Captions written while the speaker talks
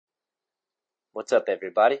What's up,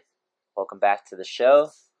 everybody? Welcome back to the show.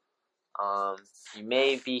 You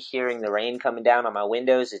may be hearing the rain coming down on my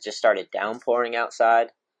windows. It just started downpouring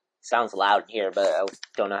outside. Sounds loud in here, but I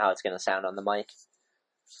don't know how it's going to sound on the mic.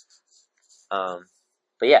 But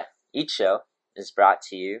yeah, each show is brought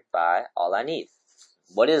to you by All I Need.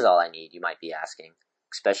 What is All I Need, you might be asking,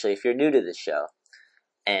 especially if you're new to this show.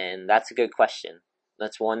 And that's a good question.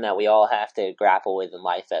 That's one that we all have to grapple with in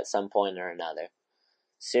life at some point or another.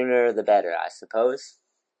 Sooner the better, I suppose.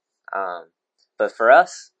 But for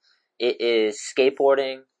us, it is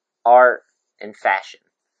skateboarding, art, and fashion.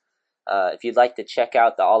 If you'd like to check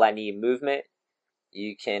out the All I Need movement,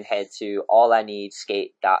 you can head to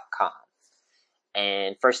allineedskate.com.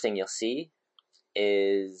 And first thing you'll see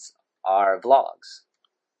is our vlogs.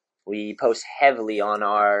 We post heavily on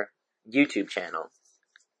our YouTube channel.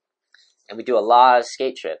 And we do a lot of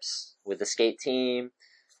skate trips with the skate team.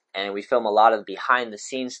 And we film a lot of behind the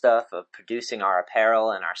scenes stuff of producing our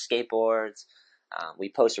apparel and our skateboards.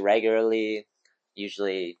 We post regularly,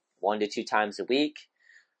 usually 1 to 2 times a week.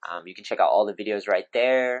 You can check out all the videos right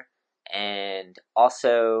there. And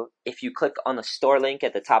also, if you click on the store link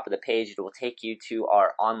at the top of the page, it will take you to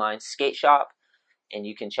our online skate shop. And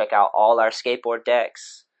you can check out all our skateboard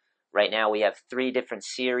decks. Right now we have 3 different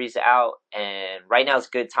series out. And right now is a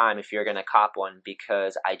good time if you're going to cop one,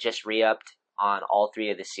 because I just re-upped on all 3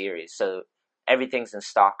 of the series. So everything's in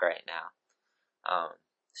stock right now.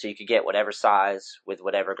 So you could get whatever size with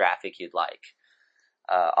whatever graphic you'd like.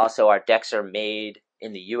 Also, our decks are made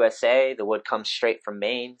in the USA. The wood comes straight from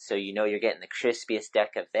Maine, so you know you're getting the crispiest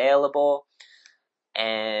deck available.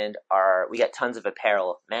 And we got tons of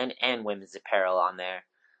apparel, men and women's apparel on there.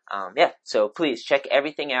 So please check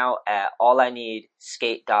everything out at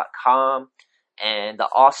allineedskate.com. And the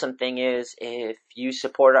awesome thing is, if you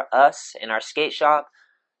support us in our skate shop,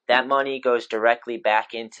 that money goes directly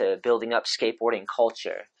back into building up skateboarding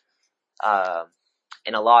culture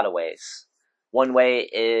in a lot of ways. One way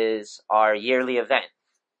is our yearly event,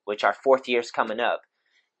 which our 4th year is coming up.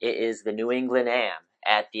 It is the New England Am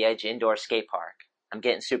at the Edge Indoor Skate Park. I'm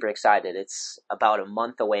getting super excited. It's about a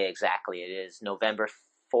month away exactly. It is November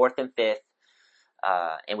 4th and 5th.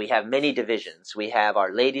 And we have many divisions. We have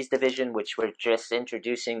our ladies division, which we're just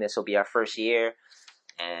introducing. This will be our first year.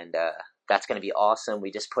 And that's going to be awesome.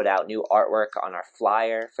 We just put out new artwork on our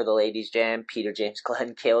flyer for the ladies jam. Peter James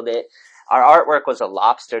Glenn killed it. Our artwork was a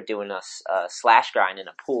lobster doing a slash grind in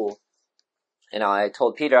a pool. And I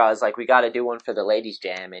told Peter, I was like, we got to do one for the ladies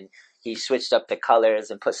jam. And he switched up the colors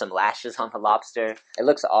and put some lashes on the lobster. It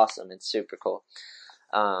looks awesome. It's super cool.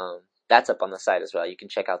 That's up on the site as well. You can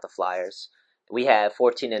check out the flyers. We have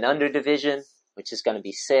 14 and under division, which is going to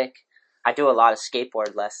be sick. I do a lot of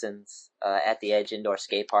skateboard lessons at the Edge Indoor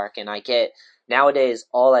Skate Park. And nowadays,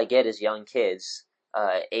 all I get is young kids,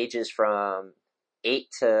 ages from 8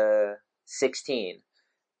 to 16.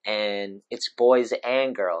 And it's boys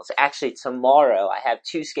and girls. Actually, tomorrow I have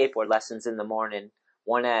 2 skateboard lessons in the morning,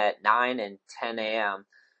 one at 9 and 10 a.m.,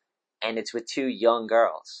 and it's with 2 young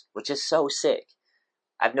girls, which is so sick.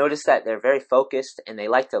 I've noticed that they're very focused, and they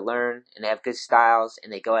like to learn, and they have good styles,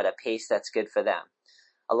 and they go at a pace that's good for them.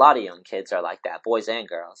 A lot of young kids are like that, boys and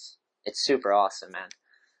girls. It's super awesome, man.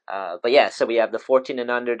 So we have the 14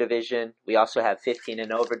 and under division. We also have 15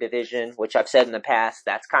 and over division, which I've said in the past.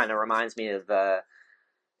 That's kind of reminds me of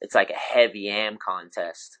it's like a heavy am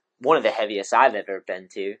contest. One of the heaviest I've ever been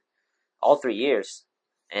to. All 3 years.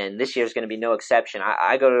 And this year's going to be no exception.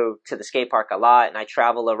 I go to the skate park a lot, and I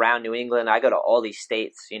travel around New England. I go to all these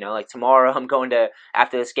states. Like tomorrow I'm going to,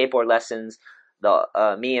 after the skateboard lessons,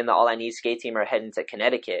 me and the All I Need skate team are heading to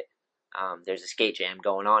Connecticut. There's a skate jam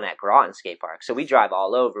going on at Groton Skate Park. So we drive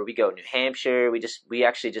all over. We go to New Hampshire. We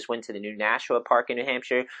actually just went to the new Nashua Park in New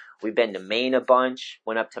Hampshire. We've been to Maine a bunch.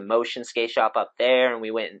 Went up to Motion Skate Shop up there, and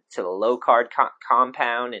we went to the Low Card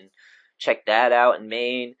compound and checked that out in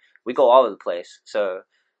Maine. We go all over the place. So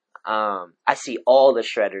I see all the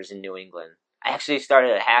shredders in New England. I actually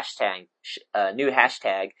started a new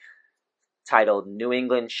hashtag titled New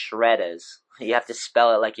England Shredders. You have to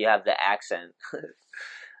spell it like you have the accent.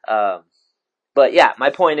 But yeah,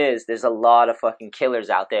 my point is, there's a lot of fucking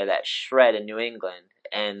killers out there that shred in New England,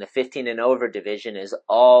 and the 15 and over division is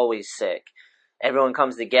always sick. Everyone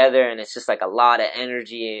comes together, and it's just like a lot of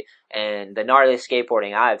energy, and the gnarliest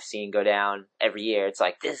skateboarding I've seen go down every year. It's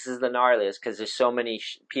like, this is the gnarliest, because there's so many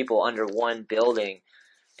people under one building.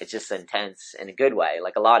 It's just intense in a good way,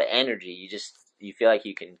 like a lot of energy. You feel like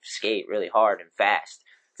you can skate really hard and fast.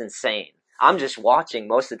 It's insane. I'm just watching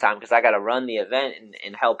most of the time because I got to run the event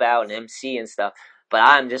and help out and MC and stuff. but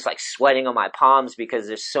I'm just like sweating on my palms because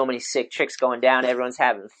there's so many sick tricks going down. Everyone's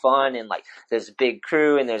having fun, and like there's a big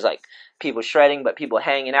crew, and there's like people shredding, but people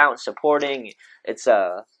hanging out and supporting. It's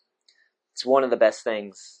one of the best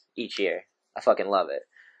things each year. I fucking love it.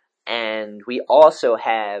 And we also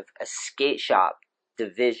have a skate shop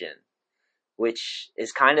division, which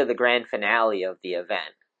is kind of the grand finale of the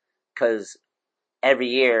event, because every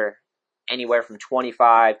year anywhere from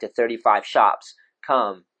 25 to 35 shops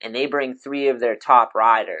come, and they bring 3 of their top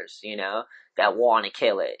riders, that want to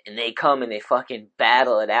kill it, and they come and they fucking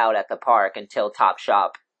battle it out at the park until top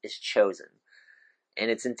shop is chosen.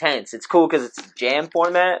 And it's intense. It's cool because it's a jam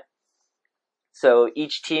format, so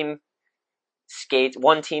each team skates,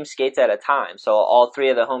 one team skates at a time. So all 3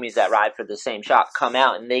 of the homies that ride for the same shop come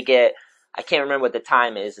out, and they get, I can't remember what the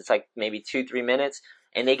time is, it's like maybe 2-3 minutes,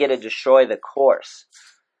 and they get to destroy the course.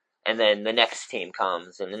 And then the next team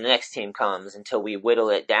comes, and the next team comes, until we whittle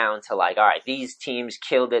it down to like, alright, these teams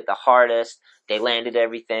killed it the hardest, they landed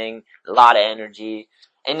everything, a lot of energy.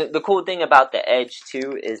 And the cool thing about the Edge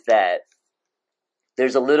too is that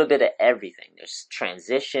there's a little bit of everything. There's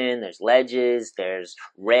transition, there's ledges, there's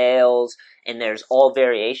rails, and there's all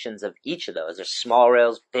variations of each of those. There's small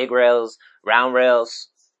rails, big rails, round rails,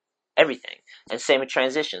 everything. And same with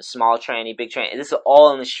transition, small tranny, big tranny. This is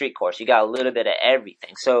all in the street course. You got a little bit of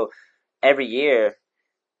everything. So every year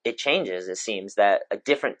it changes. It seems that a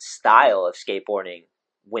different style of skateboarding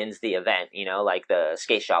wins the event, like the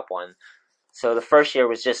skate shop one. So the first year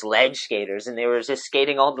was just ledge skaters, and they were just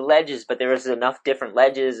skating all the ledges, but there was enough different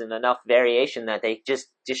ledges and enough variation that they just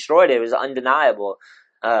destroyed it. It was undeniable.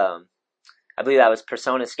 I believe that was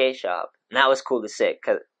Persona Skate Shop, and that was cool to see.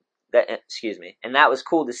 And that was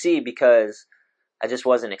cool to see because I just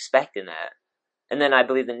wasn't expecting that. And then I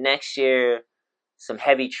believe the next year, some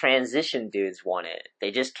heavy transition dudes won it.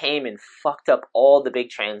 They just came and fucked up all the big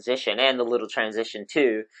transition and the little transition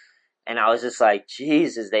too. And I was just like,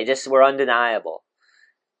 Jesus, they just were undeniable.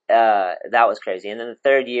 That was crazy. And then the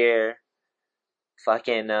third year,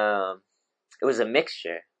 it was a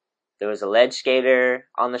mixture. There was a ledge skater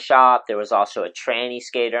on the shop. There was also a tranny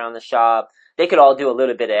skater on the shop. They could all do a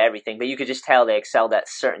little bit of everything, but you could just tell they excelled at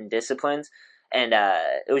certain disciplines. And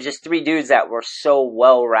it was just 3 dudes that were so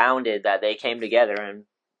well-rounded that they came together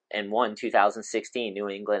and won 2016 New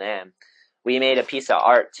England Am. We made a piece of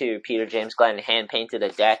art too. Peter James Glenn hand-painted a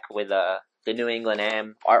deck with the New England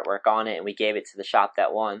Am artwork on it, and we gave it to the shop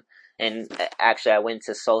that won. And actually, I went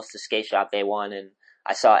to Solstice Skate Shop, they won, and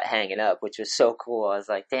I saw it hanging up, which was so cool. I was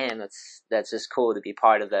like, damn, that's just cool to be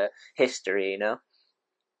part of the history,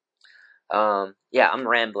 Yeah, I'm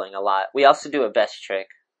rambling a lot. We also do a best trick,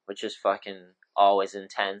 which is fucking always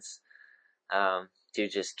intense. To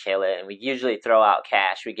just kill it. And we usually throw out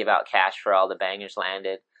cash. We give out cash for all the bangers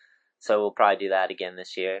landed. So we'll probably do that again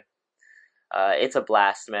this year. It's a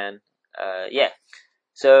blast, man. Yeah.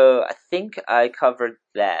 So I think I covered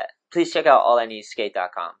that. Please check out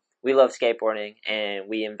allineedskate.com. We love skateboarding, and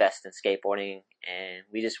we invest in skateboarding, and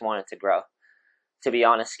we just want it to grow. To be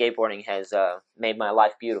honest, skateboarding has made my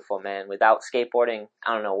life beautiful, man. Without skateboarding,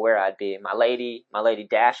 I don't know where I'd be. My lady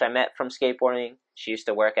Dash, I met from skateboarding. She used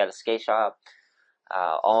to work at a skate shop.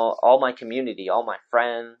 All my community, all my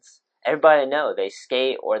friends, everybody I know, they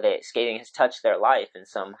skate, or skating has touched their life in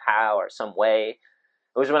somehow or some way.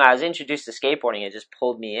 It was when I was introduced to skateboarding, it just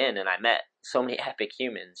pulled me in, and I met so many epic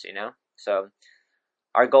humans, So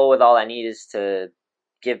our goal with All I Need is to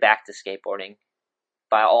give back to skateboarding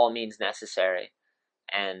by all means necessary.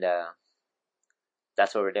 And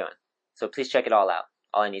that's what we're doing. So please check it all out.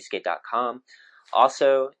 allineedskate.com.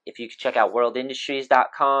 Also, if you could check out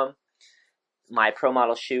worldindustries.com, my Pro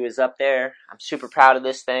Model shoe is up there. I'm super proud of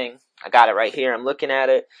this thing. I got it right here. I'm looking at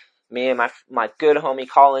it. Me and my good homie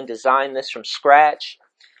Colin designed this from scratch.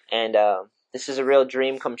 And this is a real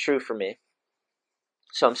dream come true for me.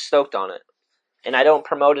 So I'm stoked on it. And I don't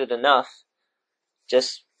promote it enough.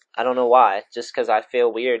 I don't know why. Just because I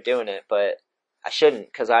feel weird doing it. But I shouldn't,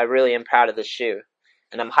 because I really am proud of this shoe.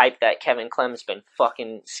 And I'm hyped that Kevin Clem's been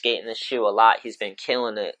fucking skating this shoe a lot. He's been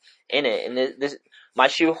killing it in it. And my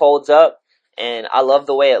shoe holds up, and I love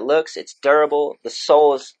the way it looks. It's durable. The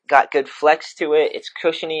sole's got good flex to it. It's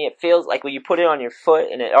cushiony. It feels like when you put it on your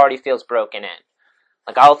foot, and it already feels broken in.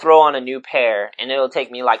 Like, I'll throw on a new pair, and it'll take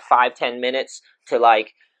me like 5-10 minutes to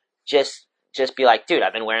like just be like, dude,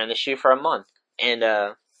 I've been wearing this shoe for a month. And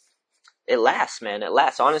it lasts, man. It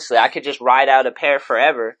lasts. Honestly, I could just ride out a pair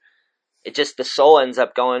forever. It just, the sole ends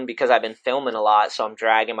up going, because I've been filming a lot, so I'm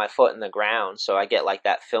dragging my foot in the ground, so I get like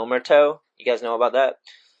that filmer toe. You guys know about that?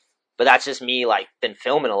 But that's just me, like, been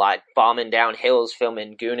filming a lot, bombing down hills,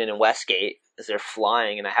 filming Goonan and Westgate as they're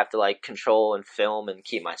flying, and I have to like control and film and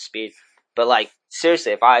keep my speed. But, like,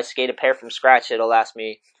 seriously, if I skate a pair from scratch, it'll last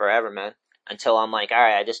me forever, man. Until I'm like,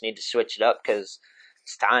 alright, I just need to switch it up because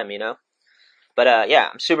it's time, you know? But, yeah,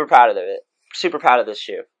 I'm super proud of it. Super proud of this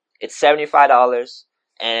shoe. It's $75,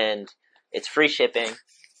 and it's free shipping.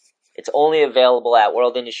 It's only available at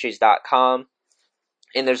worldindustries.com,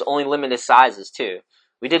 and there's only limited sizes, too.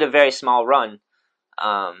 We did a very small run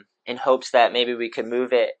in hopes that maybe we could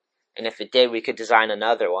move it, and if it did, we could design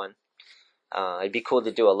another one. It'd be cool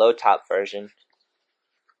to do a low-top version.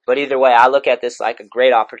 But either way, I look at this like a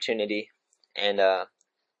great opportunity, and I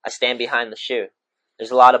stand behind the shoe.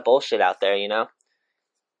 There's a lot of bullshit out there, you know?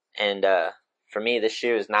 And for me, this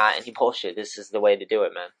shoe is not any bullshit. This is the way to do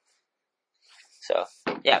it, man. So,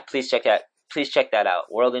 yeah, please check that out.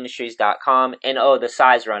 Worldindustries.com. And, the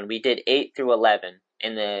size run. We did 8 through 11,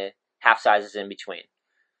 and the half sizes in between.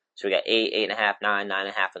 So we got 8, 8.5, 9,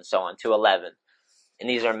 9.5, and so on, to 11. And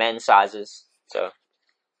these are men's sizes. So,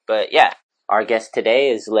 but yeah. Our guest today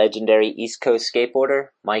is legendary East Coast skateboarder,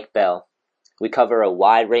 Mike Bell. We cover a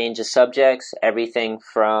wide range of subjects, everything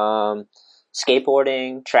from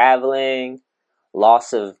skateboarding, traveling,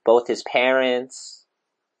 loss of both his parents,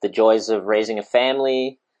 the joys of raising a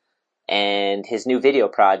family, and his new video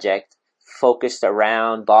project focused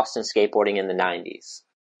around Boston skateboarding in the 90s.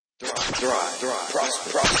 Drive.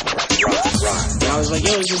 I was like,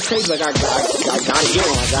 yo, this is crazy. Like, I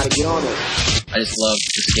gotta get on it. I just love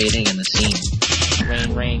the skating and the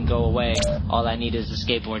scene. Rain, go away. All I need is a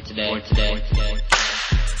skateboard today.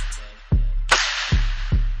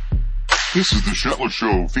 This is the Shetler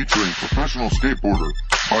Show featuring professional skateboarder,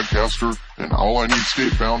 podcaster, and All I Need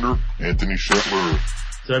Skate founder, Anthony Shetler.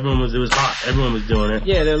 So it was hot. Everyone was doing it.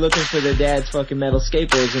 Yeah, they're looking for their dad's fucking metal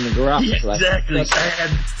skateboards in the garage. Yeah, like,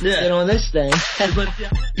 exactly. Get on this thing.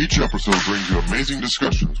 Each episode brings you amazing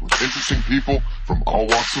discussions with interesting people from all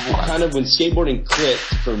walks of life. Kind of when skateboarding clicked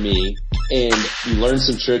for me, and you learn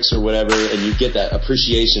some tricks or whatever, and you get that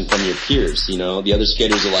appreciation from your peers, you know? The other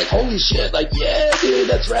skaters are like, holy shit, like, yeah, dude,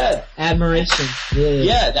 that's rad. Admiration.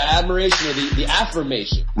 Yeah, the admiration or the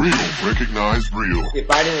affirmation. Real, recognized real. If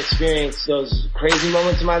I didn't experience those crazy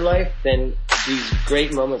moments in my life, then these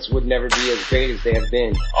great moments would never be as great as they have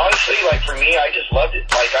been. Honestly, like for me, I just loved it.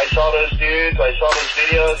 Like I saw those dudes, I saw those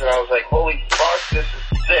videos, and I was like, holy fuck, this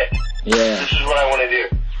is sick. Yeah. This is what I want to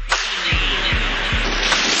do.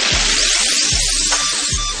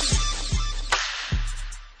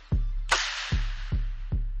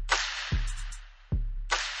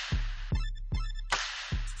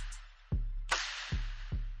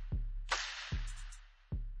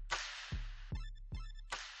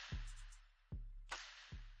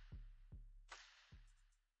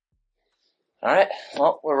 All right,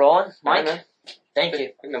 well, we're rolling. Mike, Right, thank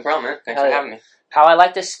you. No problem, man. Thanks Hell for yeah. having me. How I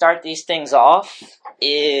like to start these things off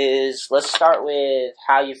is, let's start with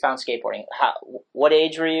how you found skateboarding. What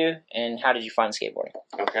age were you, and how did you find skateboarding?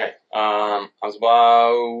 Okay. I was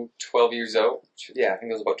about 12 years old. Yeah, I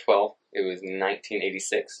think I was about 12. It was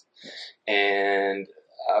 1986. And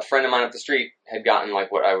a friend of mine up the street had gotten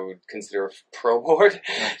like what I would consider a pro board.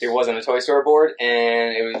 It wasn't a toy store board,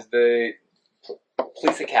 and it was the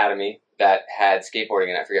Police Academy that had skateboarding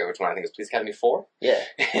in it. I forget which one. I think it was Police Academy 4. Yeah.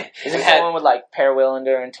 Is it the one with like Per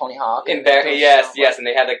Willander and Tony Hawk? Yes, and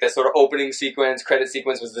they had like this sort of opening sequence, credit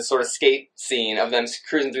sequence was this sort of skate scene of them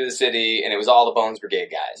cruising through the city, and it was all the Bones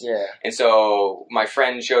Brigade guys. Yeah. And so my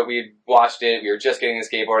friend we watched it, we were just getting into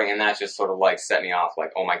skateboarding, and that just sort of like set me off,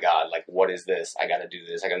 like, oh my god, like what is this? I gotta do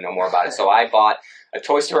this, I gotta know more about it. So I bought a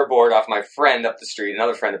toy store board off my friend up the street,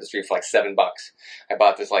 another friend up the street for like $7. I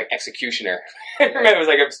bought this like Executioner. It was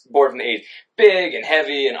like a board from the 80s. Big and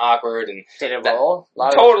heavy and awkward, and did it roll?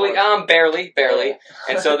 Totally, barely. Yeah.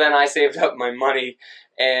 And so then I saved up my money,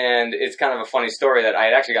 and it's kind of a funny story that I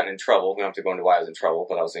had actually gotten in trouble. We don't have to go into why I was in trouble,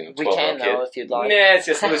 but I was a 12-year-old kid. We can though, if you'd like. Nah,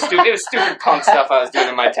 it was stupid punk stuff I was doing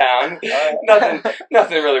in my town.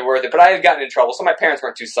 Nothing really worth it. But I had gotten in trouble, so my parents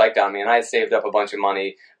weren't too psyched on me, and I had saved up a bunch of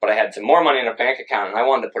money, but I had some more money in a bank account, and I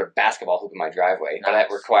wanted to put a basketball hoop in my driveway. Nice. But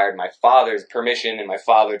that required my father's permission and my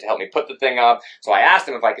father to help me put the thing up. So I asked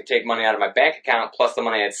him if I could take money out of my bank account plus the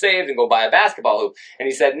money I had saved and go buy a basketball hoop. And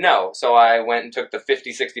he said no. So I went and took the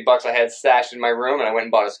 $50-$60 I had stashed in my room, and I went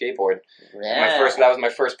and bought a skateboard. Yeah. That was my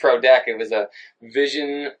first pro deck. It was a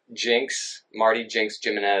Vision Jinx, Marty Jinx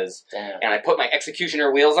Jimenez. Damn. And I put my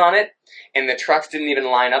Executioner wheels on it, and the trucks didn't even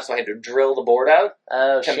line up, so I had to drill the board out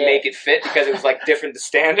to make it fit because it was like different to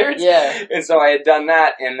standards. Yeah. And so I had done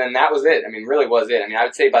that, and then that was it. I mean, really was it. I mean, I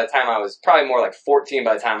would say by the time I was probably more like 14,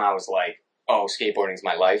 by the time I was like, oh, skateboarding's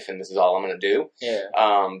my life and this is all I'm going to do.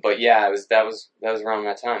 Yeah. But yeah, that was around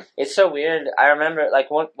that time. It's so weird. I remember,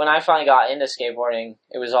 like, when I finally got into skateboarding,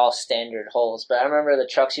 it was all standard holes. But I remember the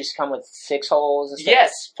trucks used to come with 6 holes instead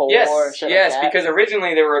of 4 and shit like that. Because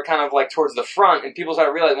originally they were kind of like towards the front, and people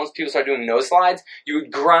started to realize once people started doing nose slides, you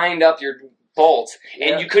would grind up your bolts,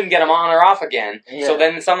 and you couldn't get them on or off again. Yeah. So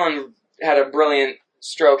then someone had a brilliant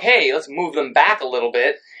stroke, hey, let's move them back a little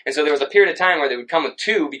bit. And so there was a period of time where they would come with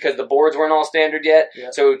 2 because the boards weren't all standard yet. Yeah.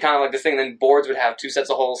 So it would kind of like this thing, then boards would have 2 sets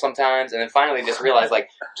of holes sometimes, and then finally just realized, like,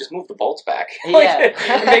 just move the bolts back. Like,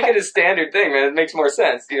 make it a standard thing, man. It makes more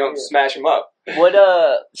sense. You don't smash them up.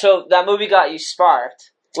 So that movie got you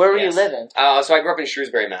sparked. Where were you living? So I grew up in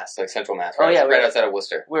Shrewsbury, Mass, like Central Mass, right outside of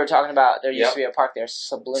Worcester. We were talking about there used to be a park there,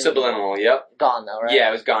 Subliminal. Yep. Gone though, right? Yeah,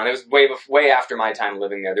 it was gone. It was way after my time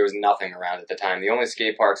living there. There was nothing around at the time. The only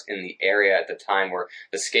skate parks in the area at the time were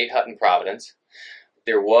the Skate Hut in Providence.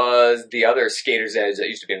 There was the other Skater's Edge that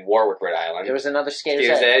used to be in Warwick, Rhode Island. There was another Skater's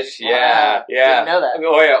Edge. Yeah. Didn't know that.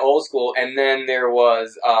 Oh yeah, old school. And then there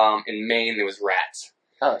was in Maine there was Rats.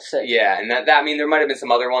 Oh, sick. Yeah, and that I mean, there might have been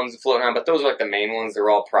some other ones floating around, but those were like the main ones. They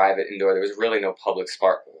were all private, indoor. There was really no public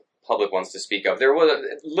ones to speak of. There was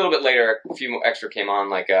a little bit later, a few extra came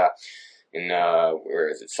on, like in where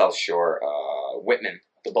is it, South Shore, Whitman,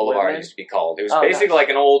 the Boulevard used to be called. It was basically like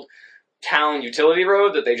an old town utility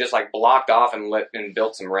road that they just like blocked off and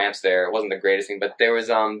built some ramps there. It wasn't the greatest thing, but there was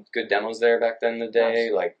good demos there back then in the day.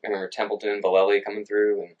 Nice. Like I remember Templeton, Valelli coming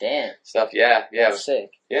through and stuff. Yeah, it was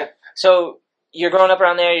sick. Yeah. So you're growing up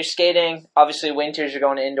around there, you're skating. Obviously, winters, you're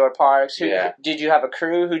going to indoor parks. Did you have a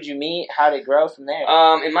crew? Who'd you meet? How did it grow from there?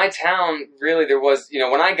 In my town, really, there was,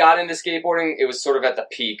 when I got into skateboarding, it was sort of at the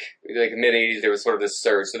peak. Like mid-'80s, there was sort of this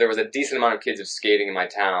surge. So there was a decent amount of kids of skating in my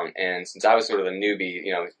town. And since I was sort of the newbie,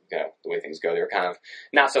 the way things go, they were kind of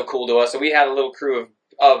not so cool to us. So we had a little crew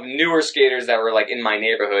of newer skaters that were like in my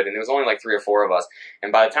neighborhood. And there was only like 3 or 4 of us.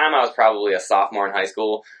 And by the time I was probably a sophomore in high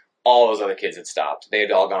school, all those other kids had stopped. They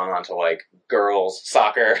had all gone on to like girls,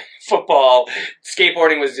 soccer, football.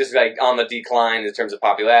 Skateboarding was just like on the decline in terms of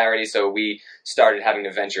popularity. So we started having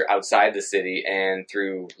to venture outside the city, and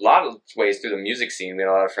through a lot of ways through the music scene, we had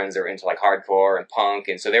a lot of friends that were into like hardcore and punk.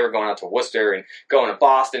 And so they were going out to Worcester and going to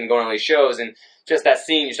Boston, going to these shows, and just that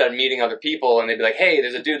scene, you started meeting other people, and they'd be like, hey,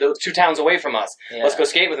 there's a dude that lives 2 towns away from us. Yeah. Let's go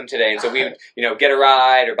skate with him today. And so we would, get a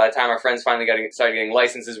ride, or by the time our friends finally started getting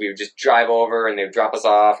licenses, we would just drive over, and they would drop us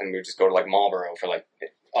off, and we would just go to like Marlboro for like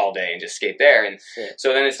all day and just skate there. And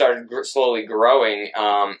so then it started slowly growing,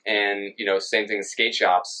 and, same thing as skate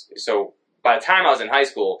shops. So by the time I was in high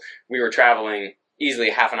school, we were traveling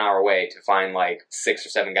easily half an hour away to find like 6 or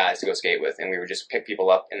 7 guys to go skate with, and we would just pick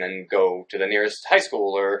people up and then go to the nearest high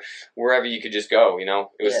school or wherever you could just go.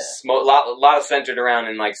 It was a lot of centered around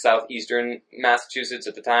in like southeastern Massachusetts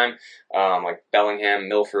at the time, like Bellingham,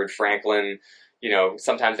 Milford, Franklin.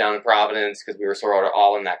 Sometimes down in Providence, because we were sort of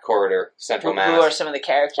all in that corridor, Central Mass. Who are some of the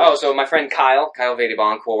characters? Oh, so my friend Kyle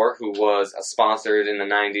Vedi-Boncourt, who was sponsored in the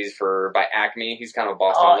 90s by Acme. He's kind of a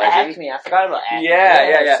Boston legend. Acme. I forgot about Acme.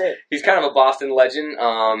 Yeah. He's kind of a Boston legend.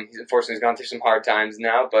 Unfortunately, he's gone through some hard times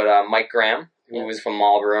now. But Mike Graham, who was from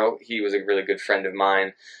Marlboro, he was a really good friend of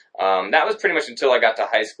mine. That was pretty much until I got to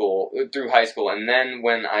through high school. And then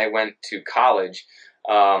when I went to college,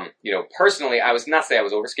 personally, I was not say I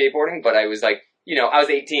was over skateboarding, but I was like, I was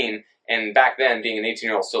 18, and back then, being an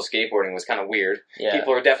 18-year-old still skateboarding was kind of weird. Yeah.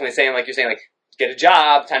 People were definitely saying, like you're saying, like, get a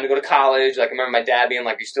job, time to go to college. Like, I remember my dad being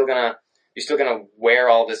like, you're still gonna wear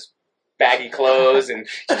all this baggy clothes and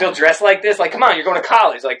still dress like this? Like, come on, you're going to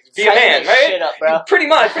college. Like, be a man, right? Shit up, bro. Pretty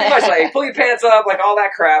much. Like, pull your pants up, like, all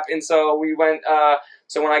that crap. And so we went,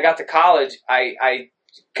 so when I got to college, I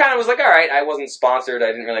kind of was like, all right, I wasn't sponsored. I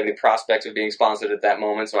didn't really have any prospects of being sponsored at that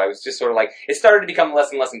moment. So I was just sort of like, it started to become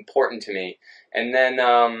less and less important to me. And then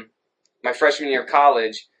my freshman year of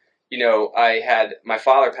college, my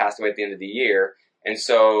father passed away at the end of the year. And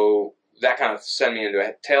so that kind of sent me into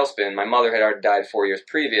a tailspin. My mother had already died 4 years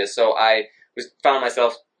previous. So I found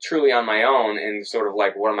myself truly on my own and sort of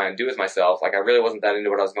like, what am I going to do with myself? Like, I really wasn't that into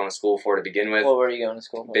what I was going to school for to begin with. What were you going to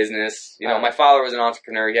school for? Business. My father was an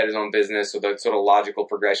entrepreneur. He had his own business. So the sort of logical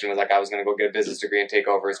progression was like, I was going to go get a business degree and take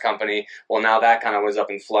over his company. Well, now that kind of was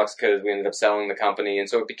up in flux because we ended up selling the company. And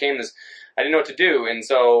so it became this, I didn't know what to do. And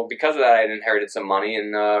so because of that, I had inherited some money.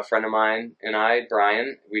 And a friend of mine and I,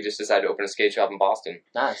 Brian, we just decided to open a skate shop in Boston.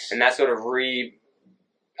 Nice. And that sort of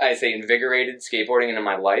invigorated skateboarding into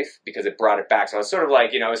my life because it brought it back. So I was sort of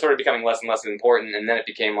like, it was sort of becoming less and less important, and then it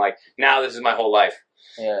became like, now this is my whole life.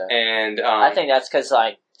 Yeah. And I think that's because,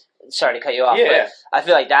 like, sorry to cut you off, but I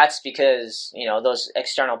feel like that's because, those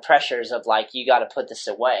external pressures of, like, you got to put this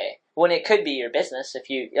away. when it could be your business. If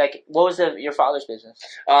you like, what was your father's business?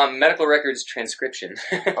 Medical records transcription.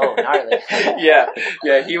 Oh, gnarly. yeah.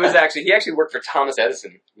 He actually worked for Thomas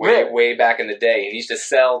Edison way back in the day, and he used to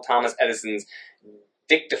sell Thomas Edison's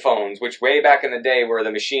dictaphones, which way back in the day were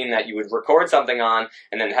the machine that you would record something on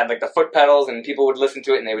and then had like the foot pedals and people would listen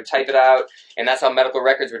to it and they would type it out, and that's how medical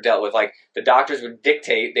records were dealt with. Like the doctors would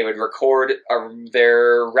dictate, they would record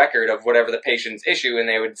their record of whatever the patient's issue and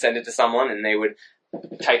they would send it to someone and they would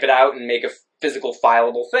type it out and make a physical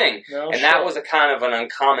fileable thing. That was a kind of an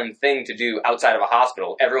uncommon thing to do outside of a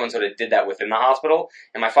hospital. Everyone sort of did that within the hospital,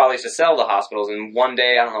 and my father used to sell to hospitals, and one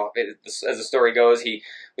day, I don't know, as the story goes, he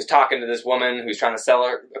was talking to this woman who was trying to sell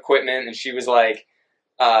her equipment, and she was like,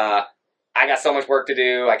 I got so much work to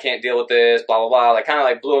do, I can't deal with this, blah, blah, blah. Like, kind of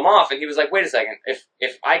like blew him off, and he was like, wait a second,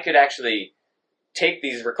 if I could actually take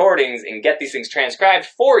these recordings and get these things transcribed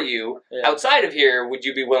for you outside of here, would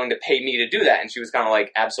you be willing to pay me to do that? And she was kind of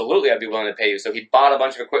like, absolutely, I'd be willing to pay you. So he bought a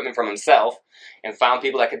bunch of equipment from himself and found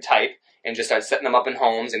people that could type and just started setting them up in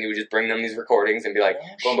homes, and he would just bring them these recordings and be like,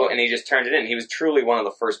 boom, boom, and he just turned it in. He was truly one of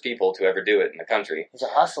the first people to ever do it in the country. He's a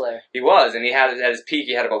hustler. He was, and he had, at his peak,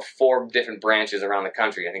 he had about 4 different branches around the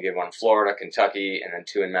country. I think he had one in Florida, Kentucky, and then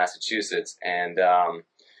 2 in Massachusetts. And,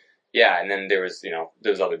 and then there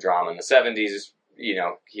was other drama in the 70s.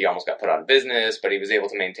 He almost got put out of business, but he was able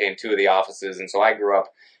to maintain 2 of the offices. And so I grew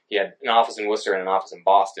up, he had an office in Worcester and an office in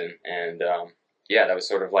Boston. And, that was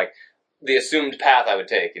sort of like the assumed path I would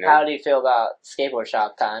take, How do you feel about skateboard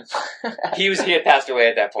shop time? He had passed away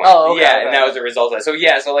at that point. Oh, okay. Yeah, okay. And that was a result of that. So,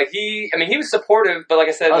 he was supportive, but like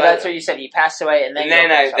I said... Oh, that's what you said. He passed away and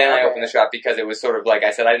then I opened the shop because it was sort of like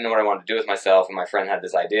I said, I didn't know what I wanted to do with myself, and my friend had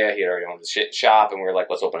this idea. He had already owned the shop, and we were like,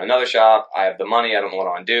 let's open another shop. I have the money. I don't know what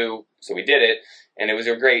I want to do. So we did it. And it was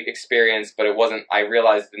a great experience, but it wasn't, I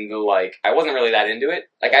realized I wasn't really that into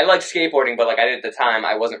it. Like, I liked skateboarding, but like I did at the time,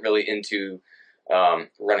 I wasn't really into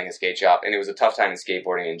running a skate shop, and it was a tough time in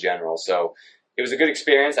skateboarding in general. So it was a good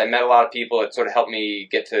experience. I met a lot of people. It sort of helped me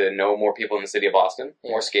get to know more people in the city of Boston,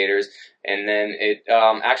 more skaters. And then it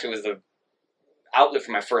actually was the outlet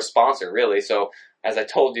for my first sponsor, really. So as I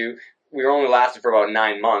told you, we were only lasted for about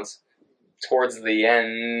 9 months. Towards the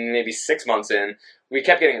end, maybe 6 months in, we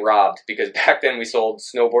kept getting robbed because back then we sold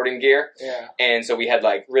snowboarding gear. Yeah. And so we had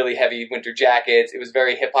like really heavy winter jackets. It was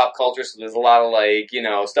very hip hop culture. So there's a lot of like,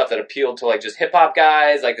 stuff that appealed to like just hip hop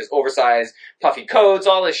guys, like this oversized puffy coats,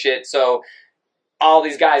 all this shit. So all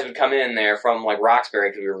these guys would come in there from like Roxbury,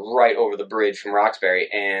 because we were right over the bridge from Roxbury.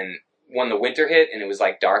 And when the winter hit and it was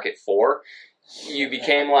like dark at 4, you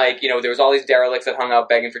became like, there was all these derelicts that hung out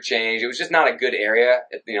begging for change. It was just not a good area,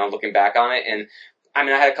 looking back on it. And I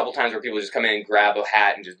mean, I had a couple times where people just come in and grab a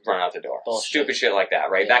hat and just run out the door. Bullshit. Stupid shit like that,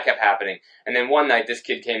 right? Yeah. That kept happening. And then one night, this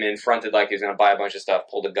kid came in, fronted like he was going to buy a bunch of stuff,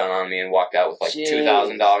 pulled a gun on me, and walked out with like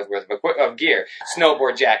 $2,000 worth of gear.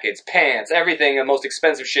 Snowboard jackets, pants, everything, the most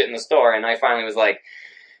expensive shit in the store. And I finally was like,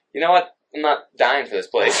 you know what? I'm not dying for this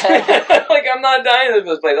place. I'm not dying for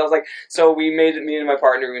this place. I was like, so me and my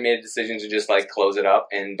partner, we made a decision to just like close it up.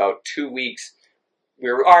 And about 2 weeks, we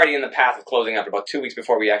were already in the path of closing up. About 2 weeks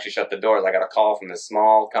before we actually shut the doors, I got a call from this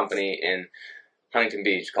small company in Huntington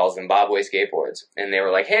Beach called Zimbabwe Skateboards. And they were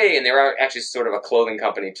like, hey, and they were actually sort of a clothing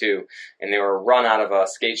company too. And they were run out of a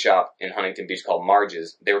skate shop in Huntington Beach called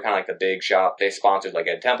Marge's. They were kind of like the big shop. They sponsored like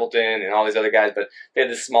Ed Templeton and all these other guys, but they had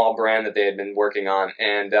this small brand that they had been working on.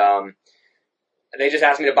 And, they just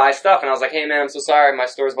asked me to buy stuff, and I was like, hey, man, I'm so sorry, my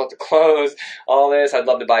store's about to close, all this, I'd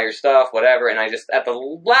love to buy your stuff, whatever, and I just, at the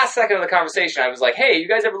last second of the conversation, I was like, hey, you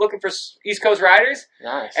guys ever looking for East Coast riders?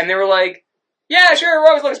 Nice. And they were like, yeah, sure, we're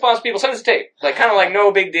always looking to sponsor people, send us a tape. Like, kind of like,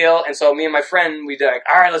 no big deal, and so me and my friend, we like,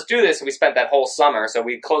 all right, let's do this, and we spent that whole summer, so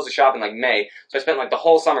we closed the shop in like May, so I spent like the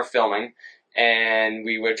whole summer filming, and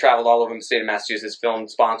we would travel all over the state of Massachusetts,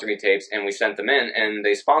 filmed sponsor me tapes, and we sent them in, and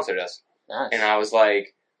they sponsored us. Nice. And I was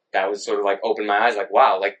like, that was sort of like opened my eyes, like,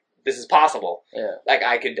 wow, like this is possible. Yeah. Like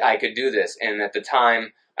I could do this. And at the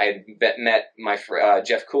time, I had met my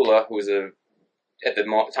Jeff Kula, who was at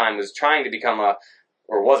the time was trying to become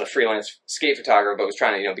was a freelance skate photographer, but was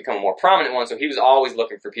trying to become a more prominent one. So he was always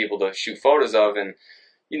looking for people to shoot photos of, and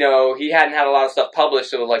he hadn't had a lot of stuff published,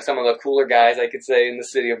 so like some of the cooler guys, I could say, in the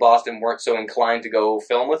city of Boston weren't so inclined to go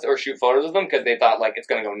film with or shoot photos with them because they thought like it's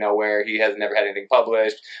going to go nowhere. He has never had anything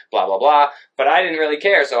published, blah blah blah. But I didn't really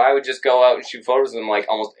care, so I would just go out and shoot photos of him like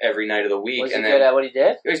almost every night of the week. Was he good at what he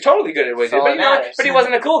did? He was totally good at what he did, but he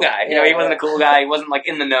wasn't a cool guy. He wasn't a cool guy. He wasn't like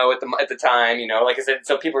in the know at the time. Like I said,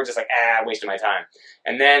 so people were just like, wasting my time.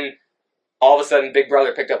 And then all of a sudden, Big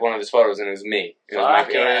Brother picked up one of his photos, and it was me. It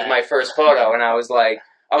was my first photo, and I was like,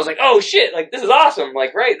 I was like, oh shit, like this is awesome,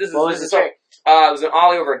 like right, What was the so. trick? It was an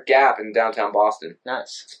ollie over a Gap in downtown Boston.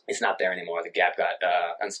 Nice. It's not there anymore. The Gap got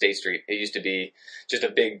on State Street. It used to be just a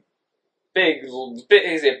big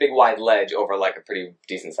wide ledge over like a pretty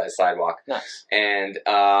decent sized sidewalk. Nice. And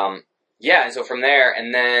and so from there,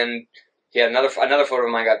 and then another photo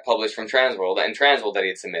of mine got published from Transworld that he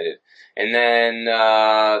had submitted. And then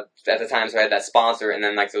at the time, so I had that sponsor, and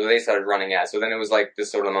then so they started running ads. So then it was like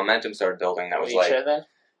this sort of momentum started building. That was like. Tripping?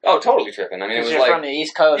 Oh, totally tripping. I mean, it was you're like from the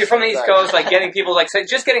East Coast. You're from the East Coast, like getting people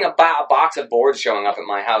just getting a box of boards showing up at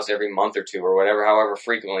my house every month or two or whatever, however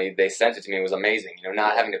frequently they sent it to me was amazing.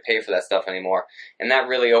 Not having to pay for that stuff anymore, and that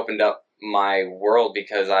really opened up my world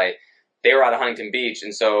because they were out of Huntington Beach,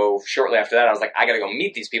 and so shortly after that, I was like, I gotta go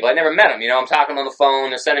meet these people. I never met them. I'm talking on the phone.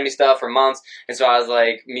 They're sending me stuff for months, and so I was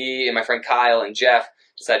like, me and my friend Kyle and Jeff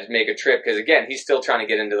decided to make a trip because, again, he's still trying to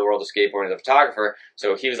get into the world of skateboarding as a photographer.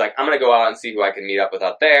 So he was like, I'm going to go out and see who I can meet up with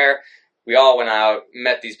out there. We all went out,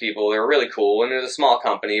 met these people. They were really cool, and it was a small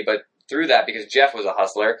company. But through that, because Jeff was a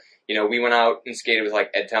hustler, we went out and skated with,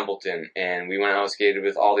 like, Ed Templeton, and we went out and skated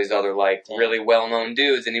with all these other, like, really well-known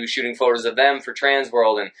dudes, and he was shooting photos of them for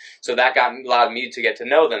Transworld, and so that allowed me to get to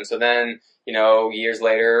know them. So then, years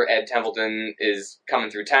later, Ed Templeton is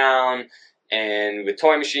coming through town, and with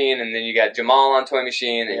Toy Machine, and then you got Jamal on Toy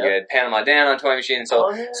Machine, and you had Panama Dan on Toy Machine, and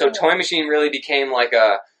so Toy Machine really became like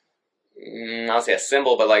I'll say a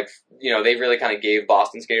symbol, but like, they really kind of gave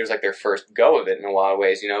Boston skaters like their first go of it in a lot of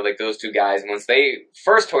ways, like those two guys, once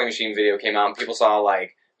first Toy Machine video came out, and people saw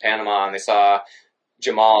like Panama, and they saw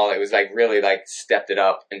Jamal, it was like really like stepped it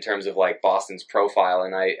up in terms of like Boston's profile,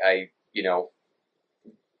 and I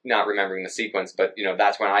not remembering the sequence, but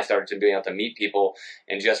that's when I started to be able to meet people,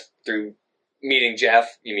 and just through meeting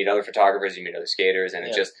Jeff, you meet other photographers, you meet other skaters, and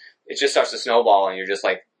it just starts to snowball, and you're just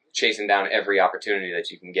like chasing down every opportunity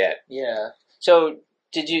that you can get. Yeah. So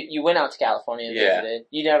did you went out to California and visited?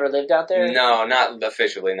 You never lived out there? No, not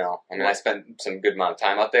officially, no. I mean, I spent some good amount of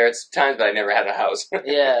time out there. It's times, but I never had a house.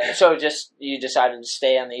 Yeah. So just you decided to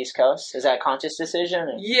stay on the East Coast? Is that a conscious decision?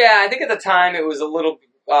 Or? Yeah, I think at the time it was a little.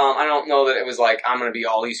 I don't know that it was like, I'm going to be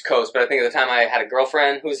all East Coast, but I think at the time I had a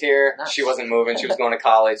girlfriend who was here. Nice. She wasn't moving. She was going to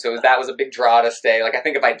college. So that was a big draw to stay. Like, I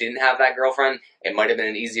think if I didn't have that girlfriend, it might have been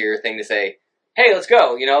an easier thing to say, hey, let's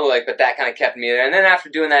go, but that kind of kept me there. And then after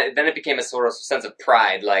doing that, then it became a sort of sense of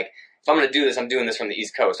pride. Like, if I'm going to do this, I'm doing this from the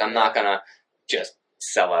East Coast. I'm not going to just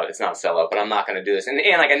sell out. It's not a sellout, but I'm not going to do this. And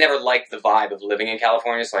like, I never liked the vibe of living in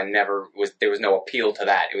California, so there was no appeal to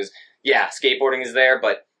that. It was, skateboarding is there,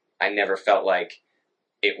 but I never felt like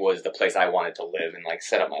it was the place I wanted to live and like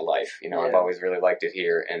set up my life. I've always really liked it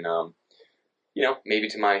here, and maybe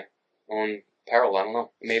to my own peril, I don't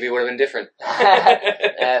know. Maybe it would have been different. Fuck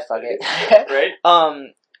it. Right?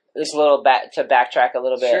 Just a little to backtrack a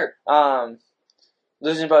little bit. Sure.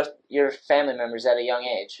 Losing both your family members at a young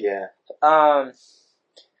age. Yeah. Where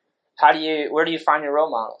do you find your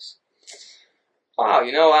role models?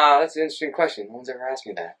 Wow, that's an interesting question. No one's ever asked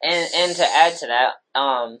me that. And to add to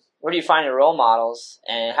that, where do you find your role models,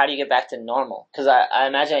 and how do you get back to normal? Because I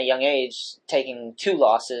imagine at a young age, taking 2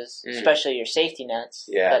 losses, especially your safety nets,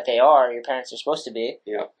 that your parents are supposed to be.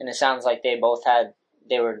 Yeah. And it sounds like they both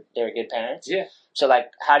they were good parents. Yeah. So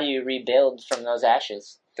like, how do you rebuild from those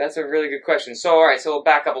ashes? That's a really good question. So, all right, so we'll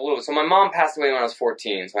back up a little bit. So my mom passed away when I was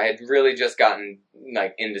 14, so I had really just gotten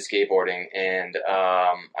like into skateboarding, and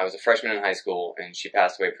I was a freshman in high school, and she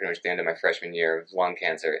passed away pretty much at the end of my freshman year of lung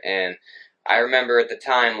cancer. And I remember at the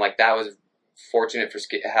time, like, that was fortunate for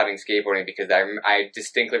having skateboarding, because I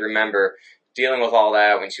distinctly remember dealing with all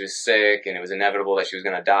that when she was sick, and it was inevitable that she was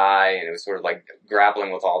going to die, and it was sort of like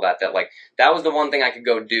grappling with all that like, that was the one thing I could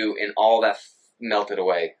go do, and all that melted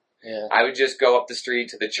away. Yeah. I would just go up the street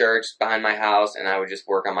to the church behind my house, and I would just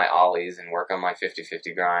work on my ollies and work on my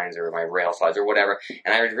 50-50 grinds or my rail slides or whatever.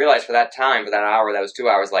 And I would realize for that time, for that hour, that was 2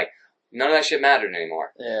 hours, like, none of that shit mattered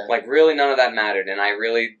anymore. Yeah. Like, really none of that mattered. And I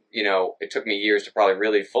really, it took me years to probably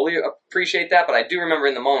really fully appreciate that. But I do remember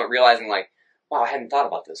in the moment realizing, like, wow, I hadn't thought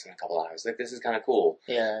about this in a couple hours. Like, this is kind of cool.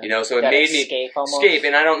 Yeah. So it made me escape.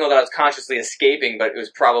 And I don't know that I was consciously escaping, but it was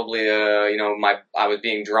probably, I was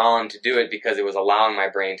being drawn to do it because it was allowing my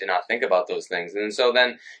brain to not think about those things. And so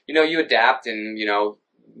then, you adapt, and,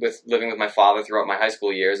 with living with my father throughout my high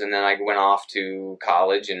school years. And then I went off to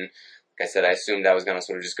college, and like I said, I assumed I was going to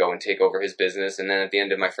sort of just go and take over his business. And then at the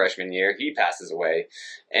end of my freshman year, he passes away.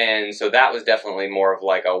 And so that was definitely more of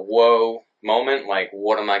like a whoa moment, like,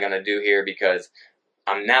 what am I going to do here, because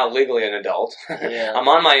I'm now legally an adult. Yeah. I'm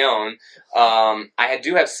on my own. I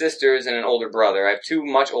do have sisters and an older brother. I have 2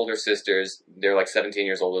 much older sisters. They're like 17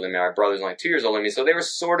 years older than me. My brother's only 2 years older than me. So they were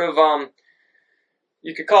sort of,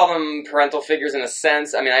 you could call them parental figures in a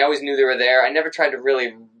sense. I mean, I always knew they were there. I never tried to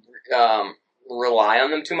really rely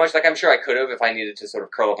on them too much. Like, I'm sure I could have if I needed to sort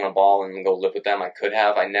of curl up in a ball and go live with them. I could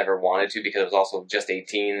have. I never wanted to because I was also just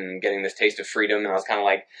 18 and getting this taste of freedom. And I was kind of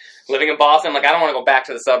like living in Boston. Like, I don't want to go back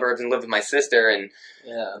to the suburbs and live with my sister. And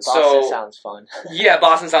yeah, Boston sounds fun. Yeah,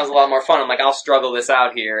 Boston sounds a lot more fun. I'm like, I'll struggle this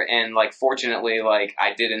out here. And like, fortunately, like,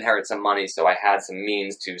 I did inherit some money, so I had some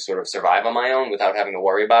means to sort of survive on my own without having to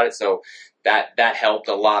worry about it. So that helped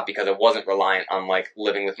a lot because I wasn't reliant on like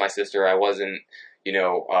living with my sister. I wasn't,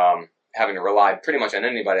 having to rely pretty much on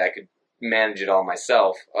anybody. I could manage it all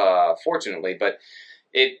myself, fortunately. But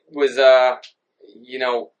it was, that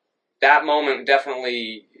moment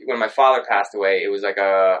definitely, when my father passed away, it was like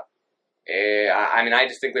I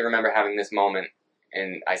distinctly remember having this moment,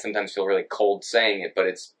 and I sometimes feel really cold saying it, but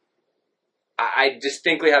I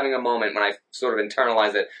distinctly having a moment when I sort of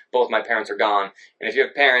internalized that both my parents are gone. And if you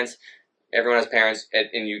have parents, everyone has parents,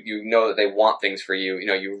 and you know that they want things for you.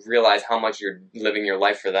 You realize how much you're living your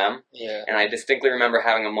life for them. Yeah. And I distinctly remember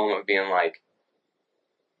having a moment of being like,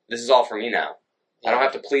 this is all for me now. Yeah. I don't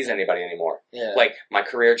have to please anybody anymore. Yeah. Like, my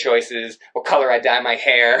career choices, what color I dye my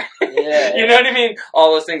hair. Yeah. You know what I mean?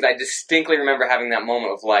 All those things. I distinctly remember having that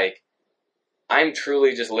moment of like, I'm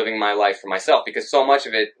truly just living my life for myself. Because so much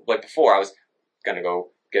of it, like before, I was going to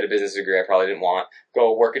go get a business degree I probably didn't want,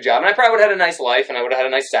 go work a job, and I probably would have had a nice life, and I would have had a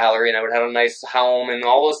nice salary, and I would have had a nice home, and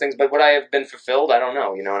all those things, but would I have been fulfilled? I don't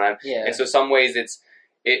know, and so some ways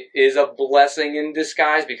it is a blessing in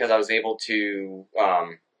disguise because I was able to,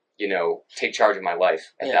 take charge of my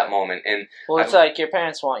life at that moment. And it's like your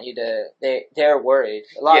parents want you to, they're worried.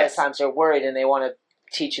 A lot of times they're worried, and they want to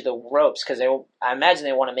teach you the ropes, because I imagine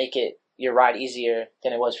they want to make it your ride easier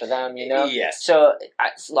than it was for them, Yes. So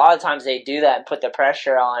a lot of times they do that and put the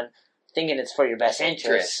pressure on, thinking it's for your best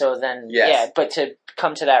interest. So then, but to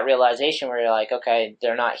come to that realization where you're like, okay,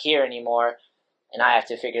 they're not here anymore, and I have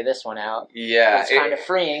to figure this one out. Yeah. It's kind of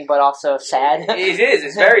freeing, but also sad. It is.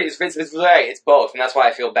 It's both, and that's why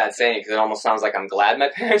I feel bad saying it, because it almost sounds like I'm glad my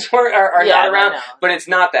parents are not around. But it's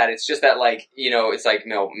not that. It's just that, like, it's like,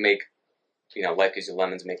 make, life gives you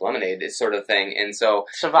lemons, make lemonade, this sort of thing. And so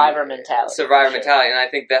survivor mentality. And I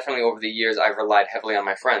think definitely over the years I've relied heavily on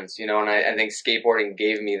my friends, and I think skateboarding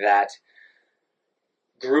gave me that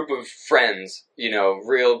group of friends,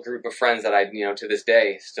 real group of friends that I, to this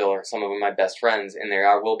day still are some of my best friends, and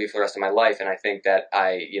will be for the rest of my life. And I think that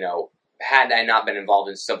I, had I not been involved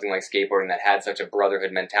in something like skateboarding that had such a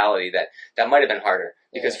brotherhood mentality, that might have been harder,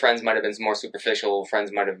 because friends might have been more superficial,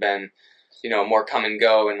 friends might have been, more come and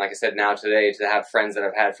go. And like I said, now today, to have friends that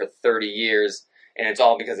I've had for 30 years, and it's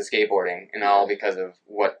all because of skateboarding, and all because of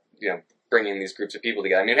what, bringing these groups of people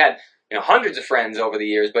together. I mean, we've had, hundreds of friends over the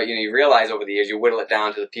years, but, you realize over the years, you whittle it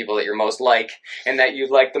down to the people that you're most like, and that you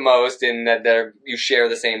like the most, and that you share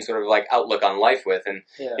the same sort of, like, outlook on life with. And,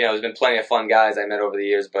 there's been plenty of fun guys I met over the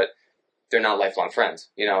years, but they're not lifelong friends.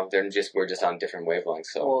 We're just on different wavelengths.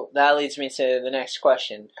 So. Well, that leads me to the next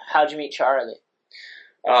question. How'd you meet Charlie?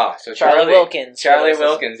 So Charlie Wilkins. Charlie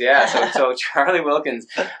Wilkins, yeah. So Charlie Wilkins.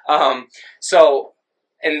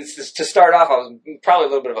 And to start off, I was probably a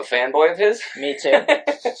little bit of a fanboy of his. Me too.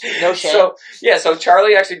 No shame. So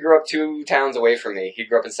Charlie actually grew up 2 towns away from me. He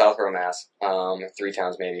grew up in Southborough, Mass. 3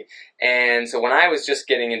 towns maybe. And so when I was just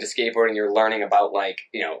getting into skateboarding, you're learning about, like,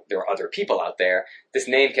 there are other people out there. This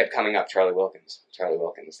name kept coming up, Charlie Wilkins. Charlie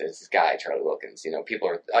Wilkins. There's this guy, Charlie Wilkins. People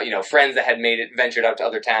are, friends that had ventured out to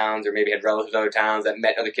other towns, or maybe had relatives in other towns that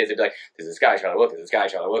met other kids. They'd be like, there's this guy, Charlie Wilkins, this guy,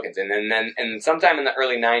 Charlie Wilkins. And sometime in the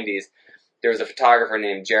early 90s, there was a photographer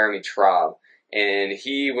named Jeremy Traub, and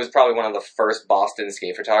he was probably one of the first Boston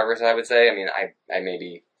skate photographers, I would say. I mean,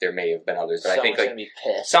 there may have been others, but I think, like,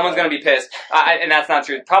 someone's going to be pissed. And that's not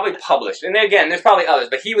true. Probably published. And then again, there's probably others,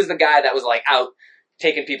 but he was the guy that was, like, out,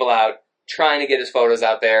 taking people out, trying to get his photos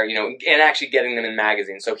out there, and actually getting them in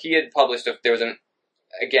magazines. So he had published, there was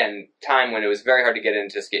time when it was very hard to get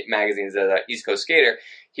into skate magazines as an East Coast skater.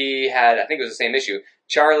 He had, I think it was the same issue,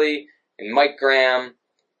 Charlie and Mike Graham,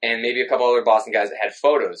 and maybe a couple other Boston guys that had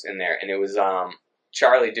photos in there. And it was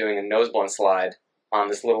Charlie doing a nose blunt slide on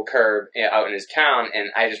this little curb out in his town. And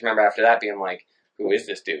I just remember after that being like, who is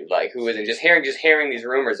this dude? Like, who is it? Just hearing these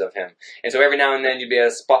rumors of him. And so every now and then you'd be at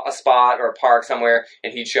a spot or a park somewhere,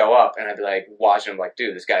 and he'd show up, and I'd be like, watching him like,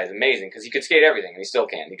 dude, this guy is amazing. Because he could skate everything, and he still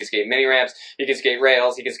can. He could skate mini ramps, he could skate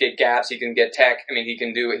rails, he could skate gaps, he can get tech. I mean, he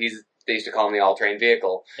can do it. They used to call him the all-terrain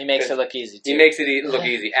vehicle. He makes it look easy, too. He makes it look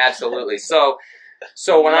easy, absolutely. So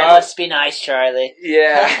So when Must be nice, Charlie.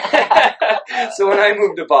 Yeah. So when I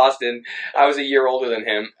moved to Boston, I was a year older than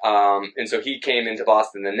him. And so he came into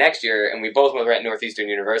Boston the next year, and we both were at Northeastern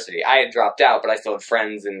University. I had dropped out, but I still had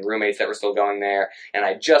friends and roommates that were still going there. And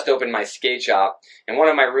I just opened my skate shop. And one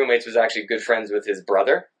of my roommates was actually good friends with his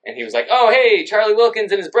brother. And he was like, oh, hey, Charlie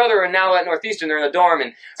Wilkins and his brother are now at Northeastern. They're in the dorm.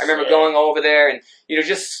 And I remember going over there and,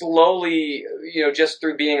 just slowly, just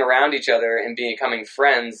through being around each other and becoming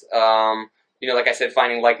friends, like I said,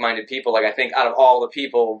 finding like-minded people. Like, I think out of all the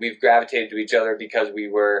people, we've gravitated to each other because we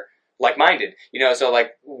were like-minded. So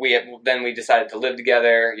like we decided to live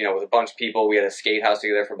together, with a bunch of people. We had a skate house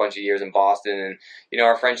together for a bunch of years in Boston. And,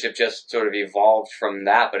 our friendship just sort of evolved from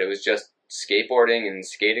that. But it was just skateboarding and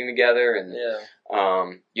skating together. And,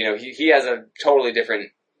 he has a totally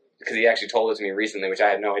different, because he actually told it to me recently, which I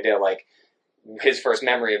had no idea, like, his first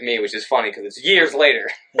memory of me, which is funny because it's years later.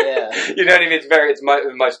 Yeah. You know what I mean? It's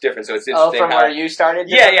much different. So it's interesting. Oh, from where you started?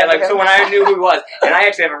 Yeah. Like, so when I knew who he was, and I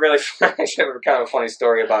actually have a kind of a funny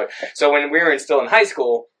story about it. So when we were still in high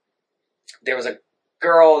school, there was a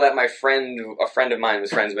girl that a friend of mine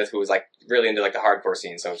was friends with, who was like really into like the hardcore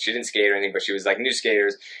scene. So she didn't skate or anything, but she was like new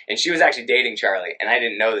skaters, and she was actually dating Charlie, and I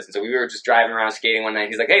didn't know this. And so we were just driving around skating one night. And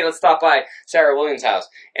he's like, "Hey, let's stop by Sarah Williams' house."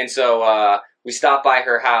 And so we stopped by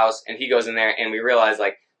her house, and he goes in there, and we realized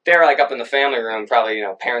like they're like up in the family room, probably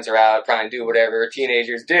parents are out, trying to do whatever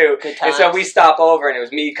teenagers do. And so we stop over, and it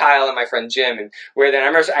was me, Kyle, and my friend Jim, and we're there.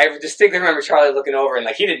 And I distinctly remember Charlie looking over, and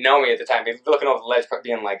like he didn't know me at the time, but he was looking over the ledge,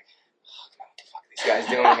 being like, guys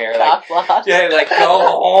doing here? Like, like, go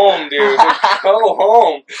home, dude. Go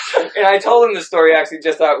home. And I told him the story actually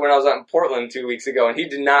just when I was out in Portland 2 weeks ago, and he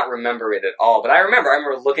did not remember it at all. But I remember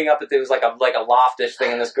looking up at there was like a loftish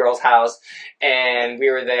thing in this girl's house, and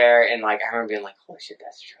we were there, and like I remember being like, holy shit,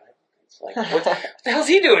 that's Charlie. Like, what the hell's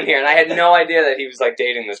he doing here? And I had no idea that he was like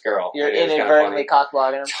dating this girl. You're inadvertently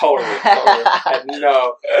cockblocking him. Totally.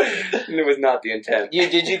 It was not the intent.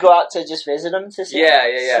 Did you go out to just visit him to see? Yeah.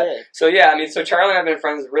 Sick. So so Charlie and I have been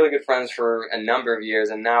friends, really good friends for a number of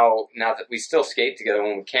years, and now that we still skate together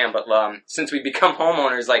when we can, but since we become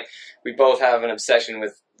homeowners, like we both have an obsession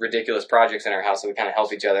with ridiculous projects in our house, so we kind of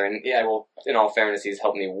help each other. And in all fairness, he's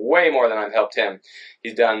helped me way more than I've helped him.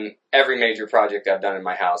 He's done every major project I've done in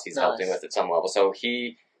my house. He's helped me with at some level. So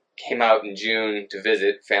he came out in June to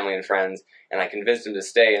visit family and friends, and I convinced him to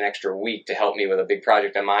stay an extra week to help me with a big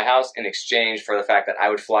project in my house in exchange for the fact that I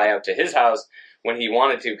would fly out to his house when he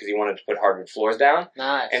wanted to, because he wanted to put hardwood floors down.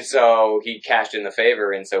 Nice. And so he cashed in the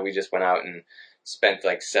favor, and so we just went out and spent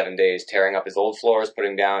like 7 days tearing up his old floors,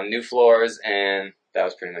 putting down new floors, and that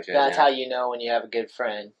was pretty much it. That's how you know when you have a good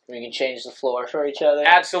friend. We can change the floor for each other.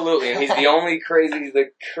 Absolutely, and he's the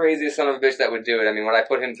craziest son of a bitch that would do it. I mean, what I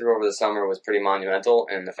put him through over the summer was pretty monumental,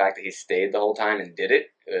 and the fact that he stayed the whole time and did it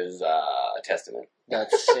is a testament.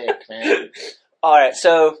 That's sick, man. All right,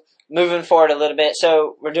 so moving forward a little bit.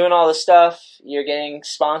 So we're doing all this stuff. You're getting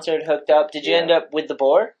sponsored, hooked up. Did you end up with the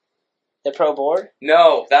board? The pro board?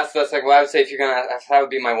 No, that's like what I would say. If you're gonna, that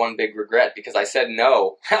would be my one big regret, because I said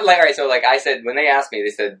no. I said when they asked me,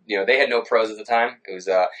 they said they had no pros at the time. It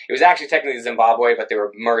was actually technically Zimbabwe, but they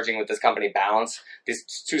were merging with this company Balance. These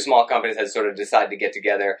two small companies had sort of decided to get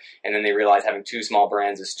together, and then they realized having two small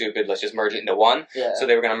brands is stupid. Let's just merge it into one. Yeah. So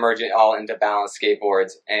they were gonna merge it all into Balance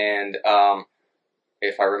skateboards, and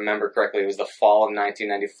if I remember correctly, it was the fall of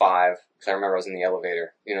 1995. Because I remember I was in the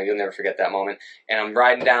elevator. You'll never forget that moment. And I'm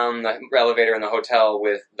riding down the elevator in the hotel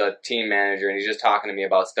with the team manager, and he's just talking to me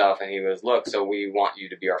about stuff. And he was, look, so we want you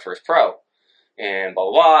to be our first pro. And blah,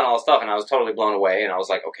 blah, blah, and all this stuff. And I was totally blown away. And I was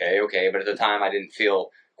like, okay. But at the time, I didn't feel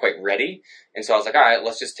quite ready. And so I was like, all right,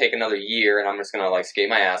 let's just take another year, and I'm just going to, like, skate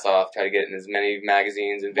my ass off, try to get in as many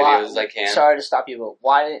magazines and videos as I can. Sorry to stop you, but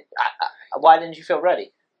why didn't you feel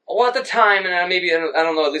ready? Well, at the time, and maybe, I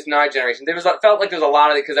don't know, at least in our generation, felt like there was a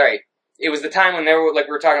lot of it, because, all right, it was the time when there were, like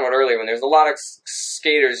we were talking about earlier, when there was a lot of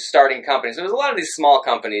skaters starting companies. There was a lot of these small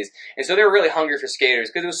companies, and so they were really hungry for skaters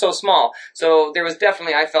because it was so small. So there was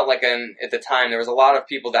definitely, I felt like at the time, there was a lot of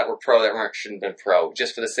people that were pro that shouldn't have been pro,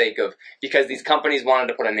 just for the sake of, because these companies wanted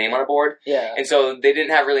to put a name on a board. Yeah. And so they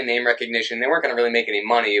didn't have really name recognition. They weren't going to really make any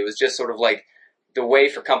money. It was just sort of like the way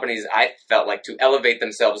for companies, I felt like, to elevate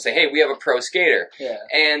themselves and say, hey, we have a pro skater. Yeah.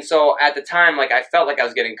 And so at the time, like, I felt like I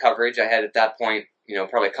was getting coverage. I had at that point,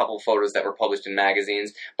 probably a couple of photos that were published in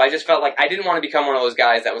magazines. But I just felt like I didn't want to become one of those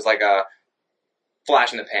guys that was like a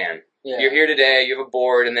flash in the pan. Yeah. You're here today, you have a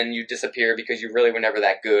board, and then you disappear because you really were never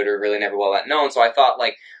that good or really never well that known. So I thought,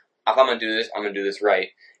 like, if I'm going to do this, I'm going to do this right.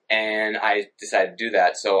 And I decided to do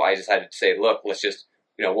that. So I decided to say, look, let's just,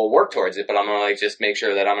 we'll work towards it, but I'm going to just make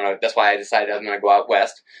sure that that's why I decided I'm going to go out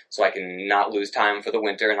west so I can not lose time for the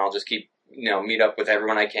winter, and I'll just keep meet up with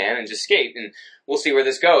everyone I can and just skate, and we'll see where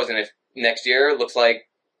this goes. And if next year looks like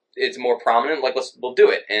it's more prominent, like we'll do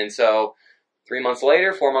it. And so 4 months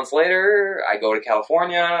later, I go to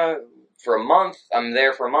California for a month. I'm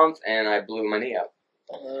there for a month, and I blew my knee out.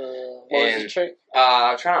 What was the trick?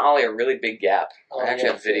 I'm trying to ollie a really big gap. I actually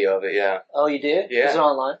have video of it, yeah. Oh, you did? Yeah. Is it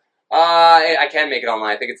online? I can make it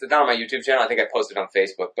online. I think it's not on my YouTube channel. I think I posted it on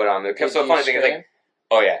Facebook. But the funny thing is, like,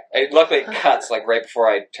 oh yeah. Luckily it cuts like right before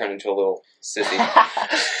I turn into a little sissy.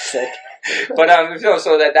 Sick. But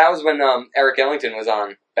so that was when Eric Ellington was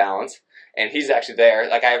on Balance, and he's actually there.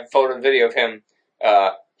 Like, I have a photo and video of him.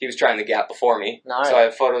 He was trying the gap before me, so I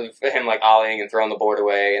have photos of him like ollieing and throwing the board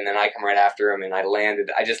away, and then I come right after him, and I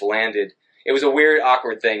just landed. It was a weird,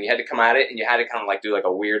 awkward thing. You had to come at it, and you had to kind of like do like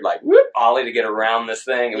a weird like whoop ollie to get around this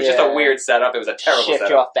thing. It was just a weird setup. It was a terrible setup. Shift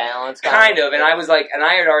you off balance. Kind of, and I was like, and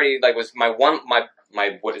I had already like was my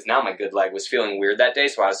what is now my good leg was feeling weird that day,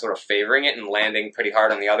 so I was sort of favoring it and landing pretty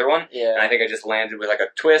hard on the other one. Yeah. And I think I just landed with like a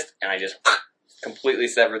twist, and I just completely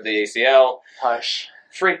severed the ACL. Hush.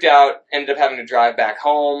 Freaked out. Ended up having to drive back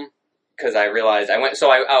home because I realized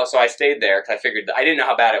So I stayed there because I figured I didn't know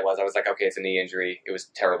how bad it was. I was like, okay, it's a knee injury. It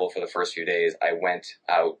was terrible for the first few days. I went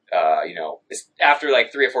out. After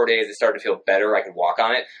like 3 or 4 days, it started to feel better. I could walk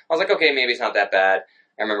on it. I was like, okay, maybe it's not that bad.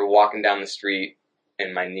 I remember walking down the street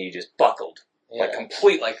and my knee just buckled. Yeah. Like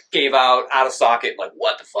complete, like gave out of socket, like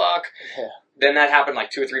what the fuck? Yeah. Then that happened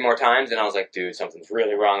like 2 or 3 more times, and I was like, dude, something's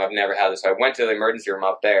really wrong. I've never had this. So I went to the emergency room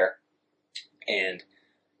up there and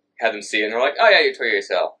had them see it, and they're like, oh yeah, you tore your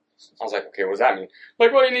ACL. I was like, okay, what does that mean?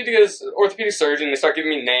 Like, well, you need to get an orthopedic surgeon. They start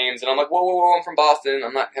giving me names, and I'm like, whoa, I'm from Boston.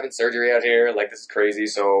 I'm not having surgery out here. Like, this is crazy.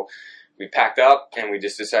 So we packed up, and we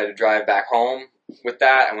just decided to drive back home with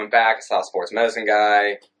that. I went back, I saw a sports medicine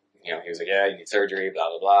guy. He was like, yeah, you need surgery,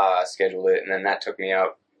 blah, blah, blah. I scheduled it, and then that took me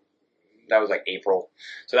out. That was like April.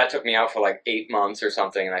 So that took me out for like 8 months or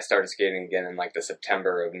something, and I started skating again in like the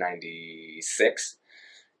September of 96.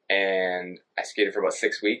 And I skated for about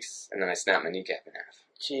 6 weeks, and then I snapped my kneecap in half.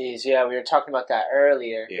 Jeez, yeah, we were talking about that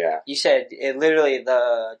earlier. Yeah. You said it literally,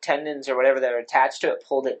 the tendons or whatever that are attached to it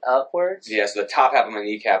pulled it upwards? Yeah, so the top half of my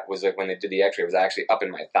kneecap was like, when they did the x-ray, it was actually up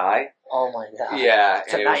in my thigh. Oh my god. Yeah.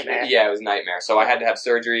 It's a nightmare. It was a nightmare. So I had to have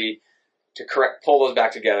surgery to pull those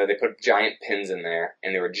back together. They put giant pins in there,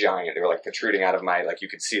 and they were giant. They were like protruding out of my, like you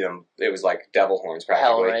could see them. It was like devil horns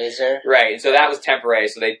practically. Hellraiser. Right, and so that was temporary.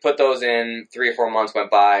 So they put those in, 3 or 4 months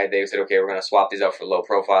went by. They said, okay, we're going to swap these out for low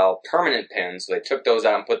profile permanent pins. So they took those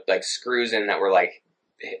out and put like screws in that were like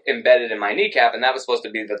embedded in my kneecap, and that was supposed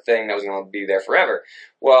to be the thing that was going to be there forever.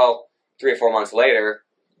 Well, 3 or 4 months later,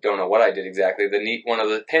 don't know what I did exactly, one of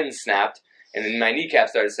the pins snapped, and then my kneecap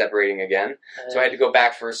started separating again. So I had to go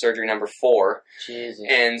back for surgery number 4. Jesus.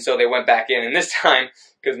 And so they went back in, and this time,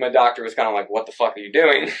 because my doctor was kind of like, what the fuck are you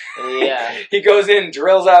doing? Yeah. He goes in,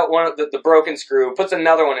 drills out one of the broken screw, puts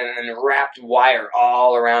another one in, and wrapped wire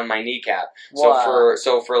all around my kneecap. Wow.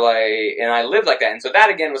 And I lived like that. And so that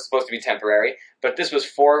again was supposed to be temporary, but this was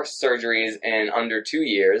 4 surgeries in under 2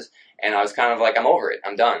 years. And I was kind of like, I'm over it.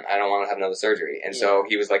 I'm done. I don't want to have another surgery. And so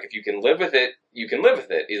he was like, if you can live with it, you can live with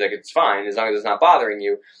it. He's like, it's fine as long as it's not bothering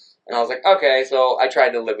you. And I was like, okay. So I tried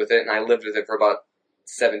to live with it, and I lived with it for about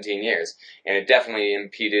 17 years. And it definitely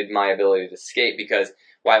impeded my ability to skate because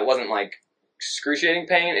while it wasn't like excruciating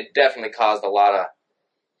pain, it definitely caused a lot of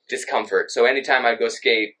discomfort. So anytime I'd go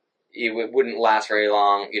skate, it wouldn't last very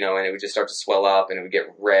long, and it would just start to swell up, and it would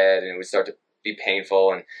get red, and it would start to be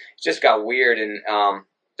painful. And it just got weird, and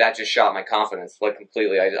that just shot my confidence, like,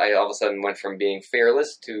 completely. I all of a sudden went from being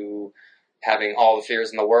fearless to having all the fears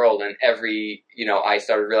in the world, and I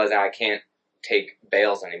started realizing I can't take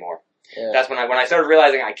bails anymore. Yeah. That's when I started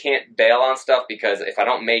realizing I can't bail on stuff, because if I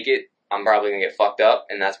don't make it, I'm probably going to get fucked up,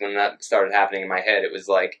 and that's when that started happening in my head. It was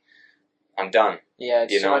like, I'm done. Yeah,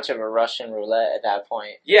 it's too much of a Russian roulette at that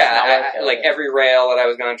point. Yeah, like every rail that I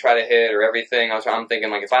was going to try to hit or everything, I'm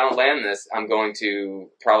thinking, like, if I don't land this, I'm going to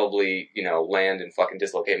probably, land and fucking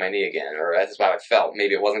dislocate my knee again, or that's how I felt.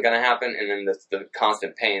 Maybe it wasn't going to happen, and then the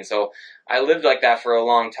constant pain. So I lived like that for a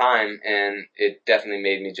long time, and it definitely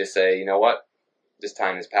made me just say, you know what, this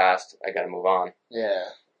time has passed, I got to move on. Yeah.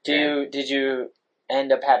 Did you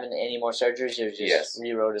end up having any more surgeries, or just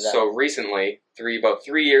rewrote it out? So recently, about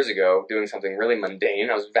 3 years ago, doing something really mundane,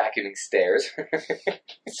 I was vacuuming stairs.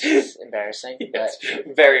 It's embarrassing. Yes,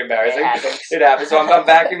 very embarrassing. It happens. So I'm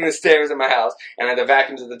vacuuming the stairs in my house, and the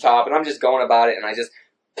vacuum's at the top, and I'm just going about it, and I just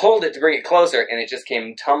pulled it to bring it closer, and it just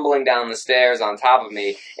came tumbling down the stairs on top of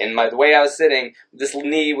me. And the way I was sitting, this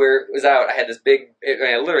knee where it was out, I had this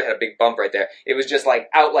I literally had a big bump right there. It was just like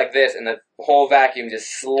out like this, and the whole vacuum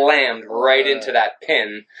just slammed right into that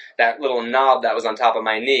pin, that little knob that was on top of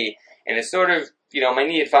my knee. And it's sort of, my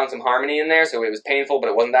knee had found some harmony in there, so it was painful, but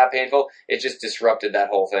it wasn't that painful. It just disrupted that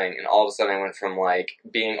whole thing. And all of a sudden I went from like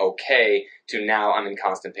being okay to now I'm in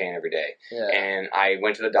constant pain every day. Yeah. And I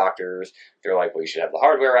went to the doctors. They're like, well, you should have the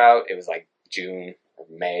hardware out. It was like June or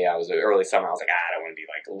May. I was early summer. I was like, I don't want to be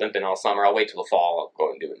like limping all summer. I'll wait till the fall. I'll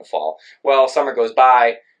go and do it in the fall. Well, summer goes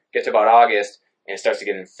by, get to about August, and it starts to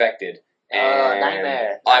get infected. And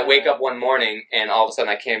nightmare. I wake up one morning, and all of a sudden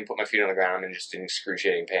I can't even put my feet on the ground. I'm in just in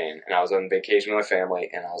excruciating pain. And I was on vacation with my family,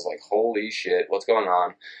 and I was like, holy shit, what's going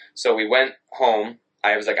on? So we went home.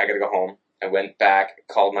 I was like, I gotta go home. I went back,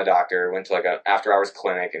 called my doctor, went to like an after-hours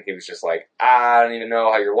clinic, and he was just like, I don't even know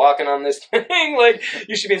how you're walking on this thing. Like,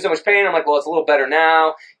 you should be in so much pain. I'm like, well, it's a little better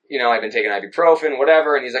now. I've been taking ibuprofen,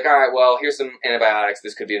 whatever. And he's like, all right, well, here's some antibiotics.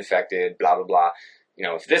 This could be infected, blah, blah, blah.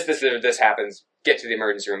 If this happens, get to the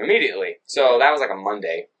emergency room immediately. So that was like a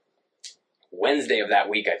Monday. Wednesday of that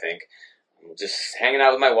week, I think. Just hanging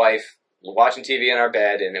out with my wife, watching TV in our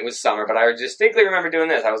bed, and it was summer, but I distinctly remember doing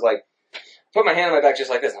this. I was like, put my hand on my back just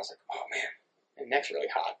like this, and I was like, oh man, my neck's really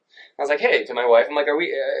hot. I was like, hey, to my wife, I'm like,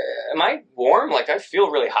 am I warm? Like, I feel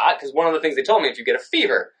really hot, because one of the things they told me, if you get a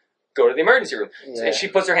fever, go to the emergency room. Yeah. And she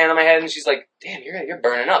puts her hand on my head, and she's like, damn, you're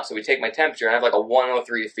burning up. So we take my temperature, and I have like a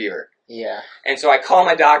 103 fever. Yeah. And so I call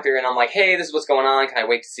my doctor, and I'm like, hey, this is what's going on. Can I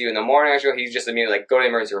wait to see you in the morning? He's just immediately like, go to the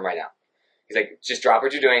emergency room right now. He's like, just drop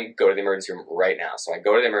what you're doing, go to the emergency room right now. So I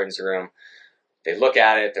go to the emergency room. They look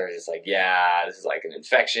at it. They're just like, yeah, this is like an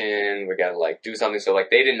infection. We got to like do something. So like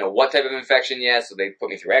they didn't know what type of infection yet. So they put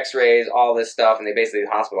me through x-rays, all this stuff. And they basically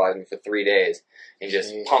hospitalized me for 3 days and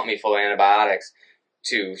just pumped me full of antibiotics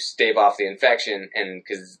to stave off the infection. And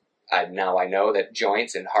because now I know that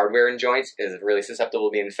joints and hardware in joints is really susceptible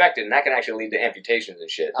to being infected. And that can actually lead to amputations and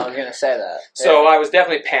shit. I was going to say that. So I was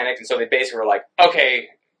definitely panicked. And so they basically were like, okay,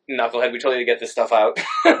 knucklehead, we told you to get this stuff out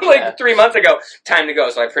like 3 months ago, time to go.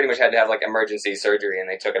 So I pretty much had to have like emergency surgery, and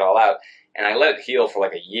they took it all out, and I let it heal for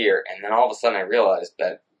like a year, and then all of a sudden I realized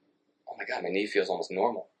that, oh my god, my knee feels almost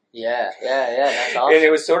normal. Yeah, that's awesome. And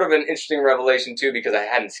it was sort of an interesting revelation too, because I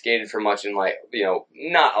hadn't skated for much in like,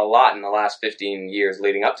 not a lot in the last 15 years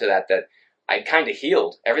leading up to that I kind of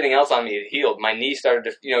healed. Everything else on me had healed. My knee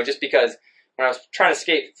started to, just because when I was trying to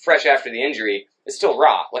skate fresh after the injury, it's still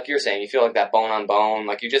raw. Like you're saying, you feel like that bone on bone.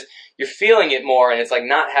 Like you're feeling it more, and it's like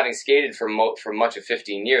not having skated for much of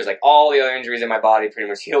 15 years. Like all the other injuries in my body pretty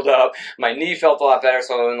much healed up. My knee felt a lot better.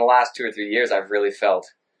 So in the last 2 or 3 years, I've really felt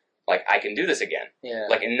like I can do this again. Yeah.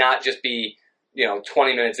 Like, and not just be,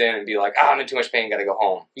 20 minutes in and be like, I'm in too much pain, gotta go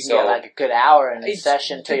home. You can get like a good hour in a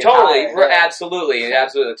session to totally, absolutely,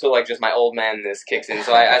 until like just my old man-ness kicks in.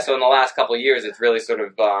 So so in the last couple of years, it's really sort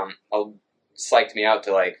of psyched me out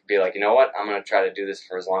to like be like, you know what, I'm gonna try to do this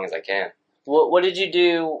for as long as I can. What did you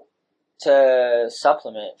do to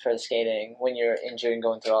supplement for the skating when you're injured and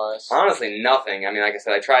going through all this? Honestly, nothing. I mean, like I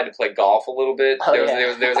said, I tried to play golf a little bit.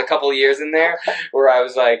 There was a couple of years in there where I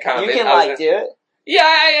was like kind of. You can do it.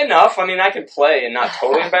 Yeah, enough. I mean, I can play and not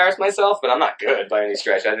totally embarrass myself, but I'm not good by any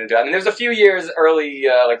stretch. I mean, there was a few years early,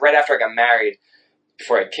 like right after I got married,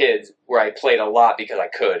 before I had kids, where I played a lot because I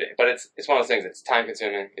could. But it's one of those things. It's time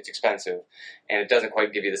consuming. It's expensive, and it doesn't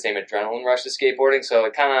quite give you the same adrenaline rush to skateboarding. So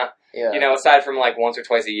it kind of, aside from like once or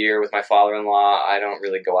twice a year with my father-in-law, I don't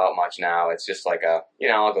really go out much now. It's just like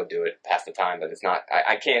I'll go do it, pass the time. But it's not.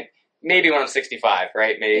 I can't. Maybe when I'm 65,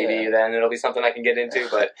 right? Maybe then it'll be something I can get into,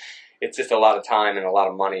 but. It's just a lot of time and a lot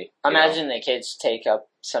of money. I imagine the kids take up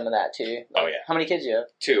some of that too. Oh yeah. How many kids do you have?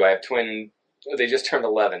 2. I have twin. They just turned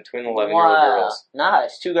 11. Twin 11-year-old girls.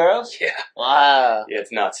 Nice. 2 girls? Yeah. Wow. Yeah,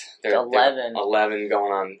 it's nuts. They're 11. 11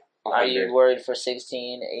 going on 100. Are you worried for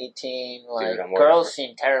 16, 18? Like, dude, girls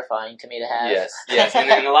seem terrifying to me to have. Yes.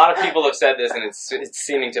 And a lot of people have said this, and it's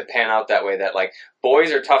seeming to pan out that way, that like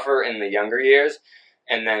boys are tougher in the younger years,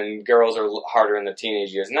 and then girls are harder in the teenage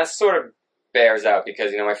years. And that's sort of bears out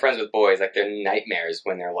because, my friends with boys, like, they're nightmares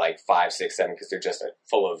when they're, like, 5, 6, 7, because they're just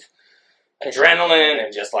full of adrenaline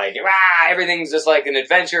and just, like, everything's just, like, an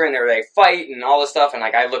adventure, and they fight and all this stuff, and,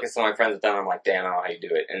 like, I look at some of my friends with them, and I'm like, damn, I don't know how you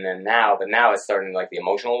do it. And then now it's starting, like, the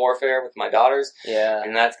emotional warfare with my daughters. Yeah.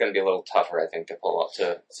 And that's going to be a little tougher, I think, to pull up,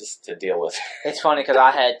 to deal with. It's funny, because I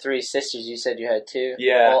had 3 sisters. You said you had 2?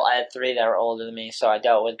 Yeah. Well, I had 3 that were older than me, so I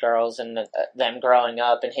dealt with girls and them growing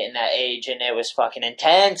up and hitting that age, and it was fucking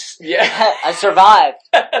intense. Yeah. I survived.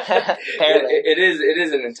 It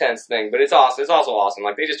is an intense thing, but it's awesome. It's also awesome.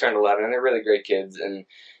 Like, they just turned 11, and they're really great kids, and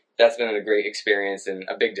that's been a great experience and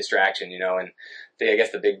a big distraction, and I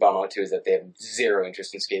guess the big bum out too is that they have zero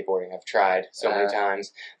interest in skateboarding. I've tried so many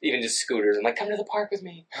times, even just scooters. I'm like, come to the park with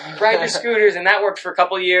me, ride your scooters, and that worked for a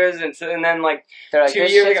couple of years, and then like they're like, 2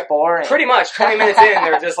 this years shit's ago, boring. pretty much 20 minutes in,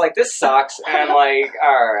 they're just like, this sucks, and I'm like,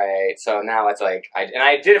 all right. So now it's like,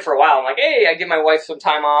 I did it for a while. I'm like, hey, I give my wife some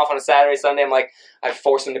time off on a Saturday, Sunday. I'm like, I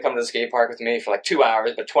forced them to come to the skate park with me for like 2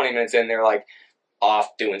 hours, but 20 minutes in, they're like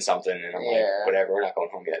off doing something, and I'm like, whatever, we're not going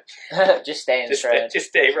home yet. Just stay in just shred. Just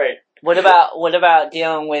stay right. What about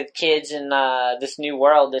dealing with kids in this new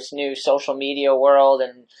world, this new social media world,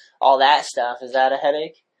 and all that stuff? Is that a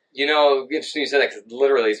headache? You know, interesting you said that, because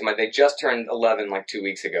literally, they just turned 11 like 2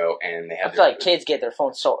 weeks ago, and they had. I feel like kids get their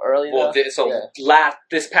phones so early. Well,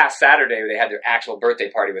 this past Saturday, they had their actual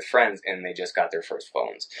birthday party with friends, and they just got their first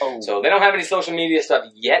phones. Oh. So they don't have any social media stuff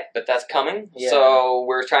yet, but that's coming. Yeah. So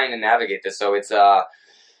we're trying to navigate this. So it's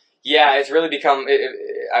it's really become.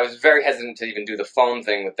 I was very hesitant to even do the phone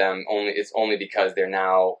thing with them. It's only because they're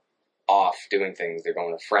now off doing things. They're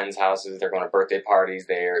going to friends' houses. They're going to birthday parties.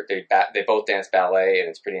 They both dance ballet, and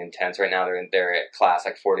it's pretty intense right now. They're at class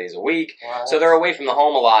like 4 days a week, wow. So they're away from the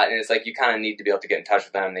home a lot. And it's like you kind of need to be able to get in touch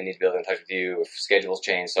with them. They need to be able to get in touch with you if schedules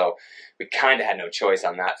change. So we kind of had no choice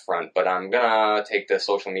on that front. But I'm gonna take the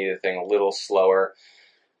social media thing a little slower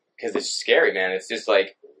because it's scary, man. It's just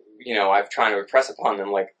like I'm trying to impress upon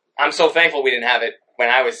them. Like I'm so thankful we didn't have it when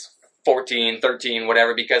I was 14, 13,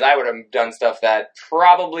 whatever, because I would have done stuff that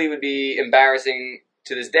probably would be embarrassing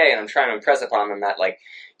to this day, and I'm trying to impress upon them that, like,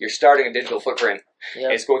 you're starting a digital footprint.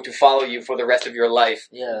 Yep. It's going to follow you for the rest of your life.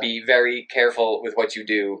 Yeah. Be very careful with what you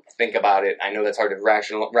do. Think about it. I know that's hard to wrap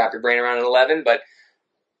your brain around at 11, but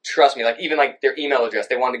trust me, like, even, like, their email address.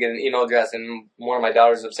 They wanted to get an email address, and one of my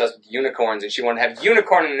daughters is obsessed with unicorns, and she wanted to have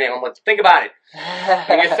unicorn in the name. I'm like, think about it.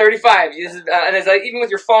 When you're 35, and it's like, even with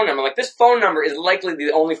your phone number, like, this phone number is likely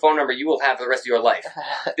the only phone number you will have for the rest of your life.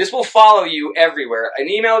 This will follow you everywhere. An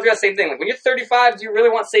email address, same thing. Like, when you're 35, do you really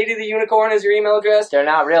want Sadie the Unicorn as your email address? They're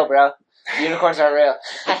not real, bro. Unicorns aren't real.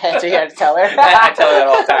 So you have to tell her. I tell her that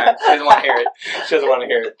all the time. She doesn't want to hear it. She doesn't want to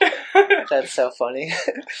hear it. That's so funny.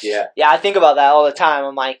 Yeah. Yeah, I think about that all the time.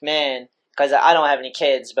 I'm like, man, because I don't have any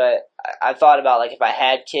kids, but I thought about, like, if I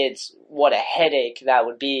had kids, what a headache that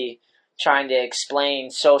would be trying to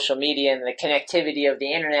explain social media and the connectivity of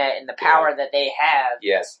the internet and the power that they have.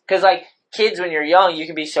 Yes. Because, like, kids, when you're young, you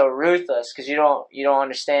can be so ruthless because you don't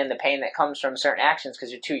understand the pain that comes from certain actions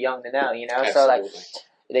because you're too young to know, Absolutely. So, like,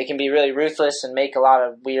 they can be really ruthless and make a lot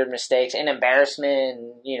of weird mistakes and embarrassment.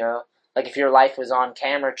 And, like if your life was on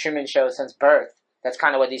camera, Truman Show since birth. That's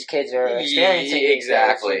kind of what these kids are experiencing.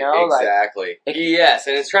 Exactly. Days, Exactly. Yes,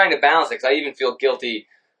 and it's trying to balance it because I even feel guilty,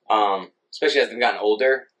 especially as I've gotten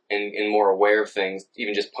older and more aware of things,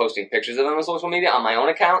 even just posting pictures of them on social media on my own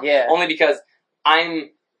account. Yeah. Only because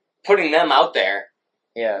I'm putting them out there.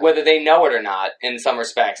 Yeah. Whether they know it or not, in some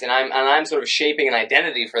respects, and I'm sort of shaping an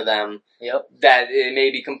identity for them. Yep. That it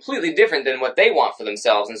may be completely different than what they want for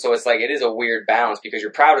themselves, and so it's like it is a weird balance because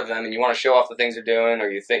you're proud of them and you want to show off the things they're doing, or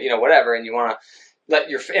you think whatever, and you want to let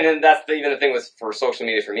and then that's even the thing for social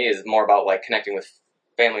media for me is more about like connecting with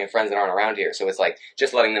family and friends that aren't around here. So it's like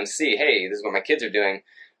just letting them see, hey, this is what my kids are doing,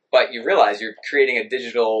 but you realize you're creating a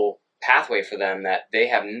digital pathway for them that they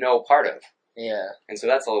have no part of. Yeah. And so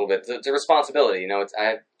that's a little bit, it's a responsibility,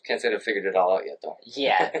 I can't say I've figured it all out yet, though.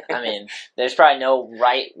 Yeah. I mean, there's probably no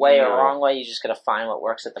right way or wrong way. You just got to find what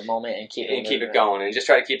works at the moment and keep it going. And just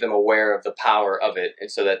try to keep them aware of the power of it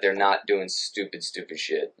so that they're not doing stupid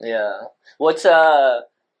shit. Yeah. What's,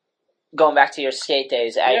 going back to your skate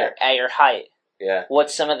days at your height? Yeah.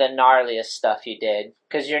 What's some of the gnarliest stuff you did?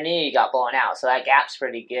 Because your knee got blown out, so that gap's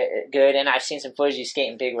pretty good. And I've seen some footage you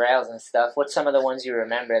skating big rails and stuff. What's some of the ones you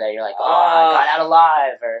remember that you're like, I got out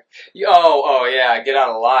alive? Or get out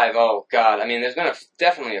alive. Oh God, I mean, there's been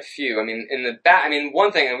definitely a few. I mean, in the back. I mean,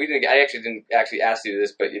 one thing, and I didn't ask you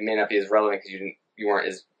this, but it may not be as relevant because you weren't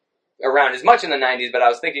as around as much in the 90s. But I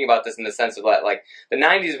was thinking about this in the sense of like the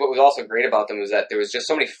 90s. What was also great about them was that there was just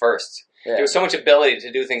so many firsts. Yeah. There was so much ability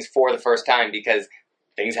to do things for the first time because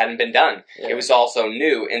things hadn't been done. Yeah. It was all so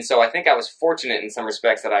new. And so I think I was fortunate in some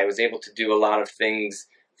respects that I was able to do a lot of things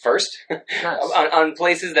first. Nice. on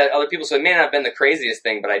places that other people, so it may not have been the craziest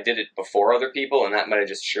thing, but I did it before other people, and that might have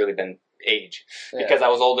just surely been age. Yeah. Because I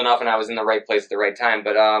was old enough and I was in the right place at the right time.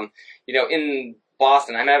 But, in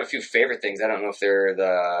Boston, I have a few favorite things. I don't know if they're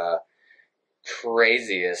the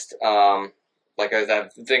craziest. Like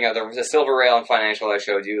that thing, the silver rail in Financial I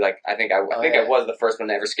showed you. Like I think I was the first one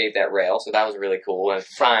to ever skate that rail, so that was really cool. And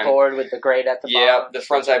front board with the grate at the bottom. Yeah, the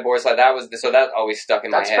front side board slide. That always stuck in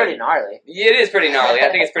my head. That's pretty gnarly. Yeah, it is pretty gnarly. I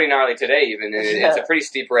think it's pretty gnarly today, even. It's a pretty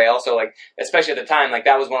steep rail. So like, especially at the time, like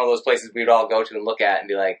that was one of those places we would all go to and look at and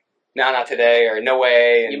be like, no, not today, or no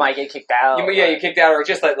way. And you might get kicked out. You kicked out, or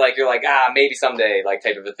just like you're like, maybe someday, like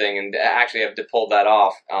type of a thing, and actually have to pull that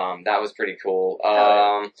off. That was pretty cool.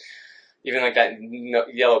 Even like that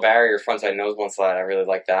yellow barrier frontside nose blunt slide, I really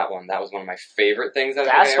like that one. That was one of my favorite things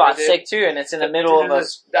that spot's sick too, and it's in the middle of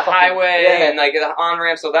the highway and like the on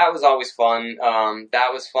ramp, so that was always fun.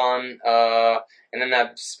 That was fun. And then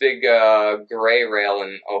that big gray rail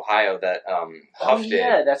in Ohio that Huff did.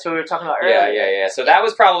 Yeah, that's what we were talking about earlier. Yeah. So that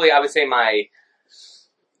was probably, I would say, my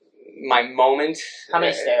moment. How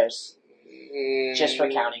many stairs? Just for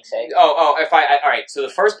counting's sake. All right. So the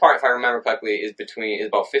first part, if I remember correctly, is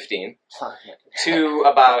about 15 to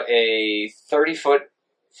about a 30-foot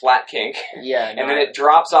flat kink. Yeah, and then it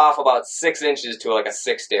drops off about 6 inches to like a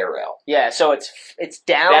 6 stair rail. Yeah, so it's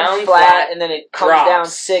down flat, and then it comes down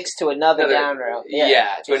 6 to another down rail.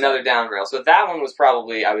 Yeah, to another down rail. So that one was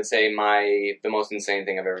probably, I would say, the most insane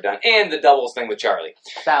thing I've ever done, and the doubles thing with Charlie.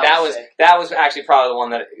 That was actually probably the one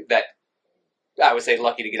that I would say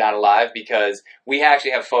lucky to get out alive, because we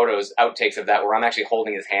actually have photos, outtakes of that, where I'm actually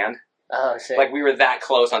holding his hand. Oh, sick. Like, we were that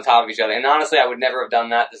close on top of each other. And honestly, I would never have done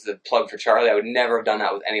that. This is a plug for Charlie. I would never have done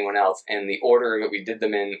that with anyone else. And the order that we did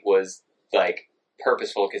them in was, like,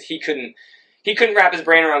 purposeful, because he couldn't wrap his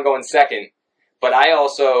brain around going second. But I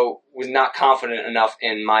also was not confident enough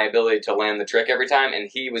in my ability to land the trick every time, and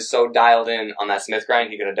he was so dialed in on that Smith grind,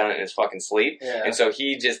 he could have done it in his fucking sleep. Yeah. And so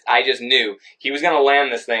I just knew he was going to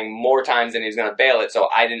land this thing more times than he was going to bail it, so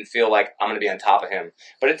I didn't feel like I'm going to be on top of him.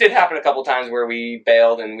 But it did happen a couple times where we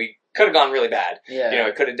bailed, and we could have gone really bad. Yeah. You know,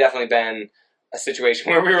 it could have definitely been a situation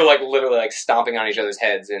where we were like literally like stomping on each other's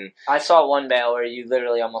heads. And I saw one bail where you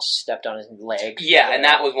literally almost stepped on his leg. Yeah, and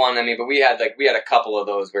that was one. I mean, but we had a couple of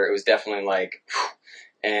those where it was definitely like,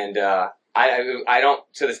 and I don't,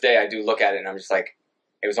 to this day I do look at it and I'm just like,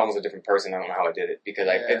 it was almost a different person. I don't know how I did it, because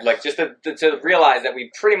just to realize that we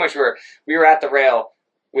pretty much we were at the rail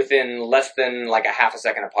within less than like a half a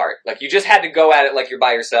second apart. Like, you just had to go at it like you're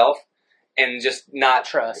by yourself. And just not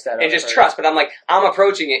trust that, and just trust. But I'm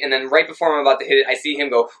approaching it, and then right before I'm about to hit it, I see him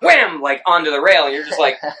go wham, like onto the rail, and you're just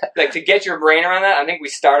like to get your brain around that. I think we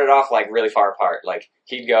started off like really far apart. Like,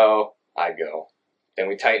 he'd go, I'd go, then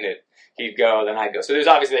we tighten it. He'd go, then I'd go. So there's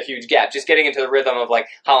obviously a huge gap. Just getting into the rhythm of like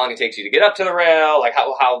how long it takes you to get up to the rail, like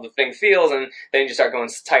how the thing feels, and then you just start going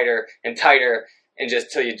tighter and tighter, and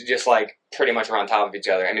just till you just like pretty much are on top of each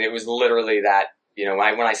other. I mean, it was literally that. You know,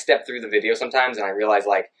 when I step through the video sometimes, and I realize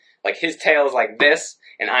like his tail is like this,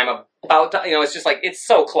 and I'm about to, it's just like, it's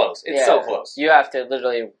so close. It's so close. You have to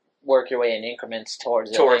literally work your way in increments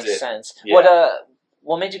towards it. Makes sense. Yeah.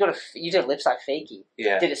 What made you you did lip side fakie?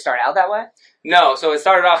 Yeah. Did it start out that way? No, so it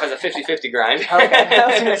started off as a 50-50 grind. Okay, I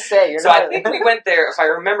was going to say. I think we went there, if I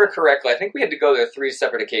remember correctly, I think we had to go there 3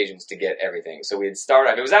 separate occasions to get everything. So we'd start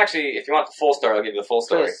off, it was actually, if you want the full story, I'll give you the full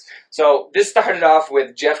story. Please. So this started off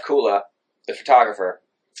with Jeff Kula, the photographer.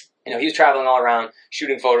 You know, he was traveling all around,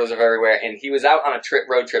 shooting photos of everywhere, and he was out on a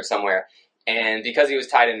road trip somewhere, and because he was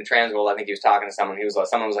tied into Transworld, I think he was talking to someone,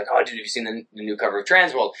 someone was like, oh, dude, have you seen the new cover of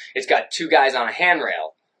Transworld? It's got 2 guys on a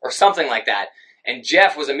handrail, or something like that, and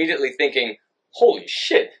Jeff was immediately thinking, holy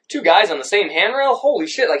shit, 2 guys on the same handrail? Holy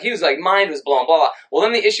shit, like, he was like, mind was blown, blah, blah. Well,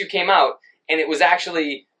 then the issue came out, and it was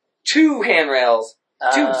actually 2 handrails,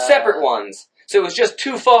 2 separate ones. So it was just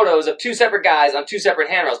 2 photos of 2 separate guys on 2 separate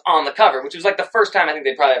handrails on the cover, which was like the first time I think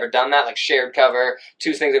they'd probably ever done that, like shared cover,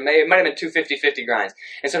 2 things. It might have been 2 50-50 grinds.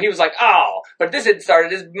 And so he was like, oh, but this had started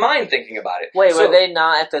his mind thinking about it. Wait, were they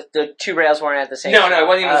not at the 2 rails weren't at the same spot? No, it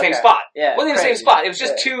wasn't even the same spot. Yeah, it wasn't even the same spot. It was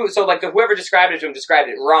just 2, so like whoever described it to him described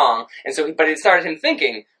it wrong. And so, but it started him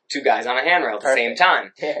thinking 2 guys on a handrail at the same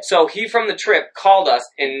time. Yeah. So he from the trip called us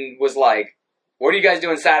and was like, what are you guys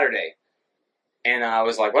doing Saturday? And I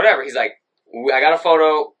was like, whatever. He's like, I got a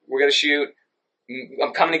photo, we're going to shoot,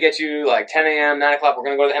 I'm coming to get you, like 10 a.m., 9 o'clock, we're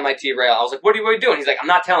going to go to the MIT rail. I was like, what are you doing? He's like, I'm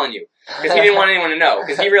not telling you. Because he didn't want anyone to know.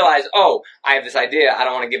 Because he realized, oh, I have this idea, I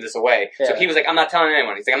don't want to give this away. Yeah. So he was like, I'm not telling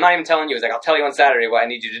anyone. He's like, I'm not even telling you. He's like, I'll tell you on Saturday what I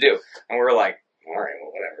need you to do. And we were like, all right,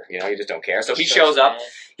 well, whatever. You just don't care. So he shows up,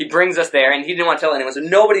 he brings us there, and he didn't want to tell anyone, so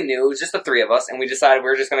nobody knew. It was just the 3 of us, and we decided we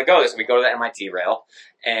were just going to go there. So we go to the MIT rail,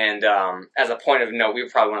 and as a point of note, we were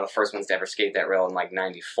probably one of the first ones to ever skate that rail in like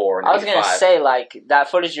 94, 95. I was going to say, like, that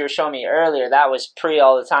footage you were showing me earlier, that was pre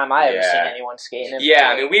all the time I ever seen anyone skating. Yeah,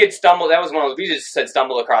 I mean, we had stumbled, that was one of those, we just had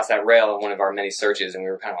stumbled across that rail in one of our many searches, and we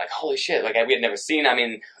were kind of like, holy shit, like, we had never seen, I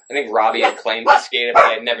mean, I think Robbie had claimed to skate it, but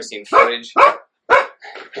he had never seen footage.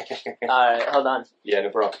 Alright, hold on. Yeah, no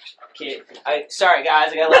problem. Sorry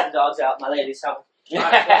guys, I gotta let the dogs out. My lady's home.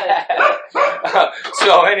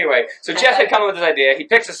 So anyway, so Jeff had come up with this idea. He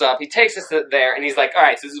picks us up, he takes us there, and he's like,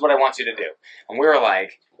 alright, so this is what I want you to do. And we were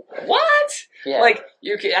like, what? Yeah. Like,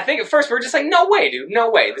 I think at first we were just like, no way, dude, no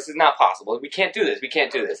way. This is not possible. We can't do this. We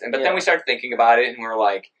can't do this. But then we started thinking about it, and we're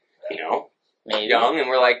like, Maybe. young, and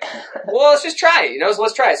we're like, well, let's just try it, so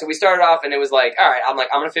let's try it. So we started off, and it was like, all right, I'm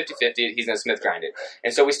going to 50-50 it, he's going to Smith grind it.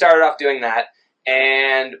 And so we started off doing that,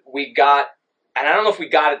 and I don't know if we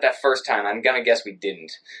got it that first time. I'm going to guess we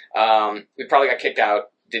didn't. We probably got kicked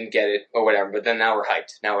out, didn't get it, or whatever, but then now we're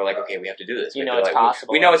hyped. Now we're like, okay, we have to do this. It's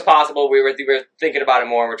possible. We know it's possible. We were thinking about it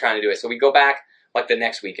more, and we're trying to do it. So we go back, like, the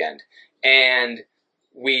next weekend, and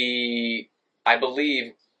I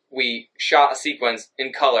believe we shot a sequence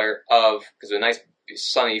in color because it was a nice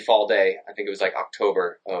sunny fall day. I think it was like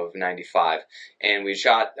October of 95. And we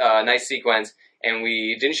shot a nice sequence, and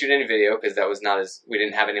we didn't shoot any video because we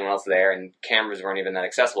didn't have anyone else there, and cameras weren't even that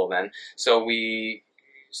accessible then. So we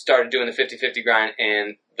started doing the 50-50 grind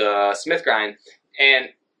and the Smith grind, and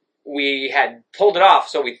we had pulled it off,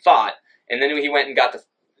 so we thought, and then he went and got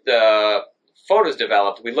the photos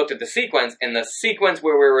developed. We looked at the sequence, and the sequence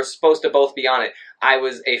where we were supposed to both be on it, I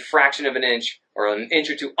was a fraction of an inch or an inch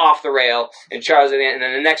or two off the rail, and Charlie's at the end, and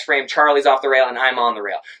then the next frame, Charlie's off the rail, and I'm on the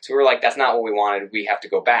rail. So we were like, that's not what we wanted. We have to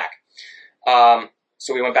go back.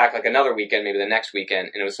 So we went back like another weekend, maybe the next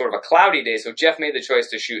weekend, and it was sort of a cloudy day, so Jeff made the choice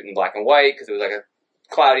to shoot in black and white because it was like a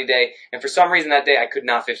cloudy day, and for some reason that day I could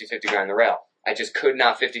not 50-50 grind the rail. I just could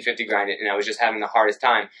not 50-50 grind it, and I was just having the hardest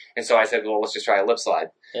time. And so I said, well, let's just try a lip slide.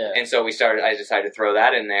 Yeah. And so I decided to throw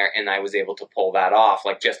that in there, and I was able to pull that off,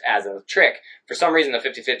 like just as a trick. For some reason, the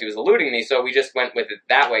 50-50 was eluding me, so we just went with it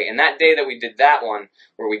that way. And that day that we did that one,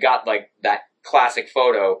 where we got like that classic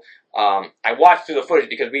photo, I watched through the footage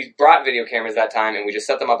because we brought video cameras that time, and we just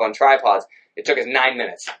set them up on tripods. It took us 9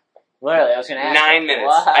 minutes. Literally, I was going to ask 9 minutes.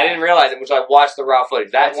 Wow. I didn't realize it until I watched the raw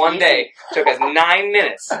footage. That's one day took us 9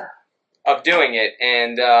 minutes of doing it,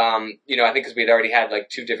 and I think because we'd already had like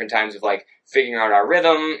 2 different times of like figuring out our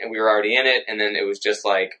rhythm, and we were already in it, and then it was just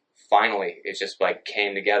like finally it just like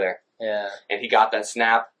came together. Yeah. And he got that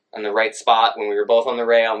snap on the right spot when we were both on the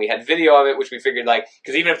rail, and we had video of it, which we figured like,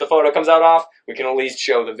 because even if the photo comes out off, we can at least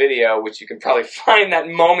show the video, which you can probably find that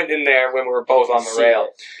moment in there when we were both on the rail.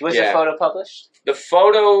 Was the photo published? The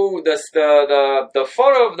photo, the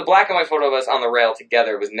photo of the black and white photo of us on the rail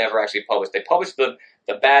together was never actually published. They published the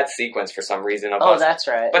bad sequence for some reason of us. That's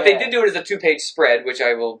right. But they did do it as a 2-page spread, which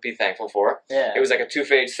I will be thankful for. Yeah. It was like a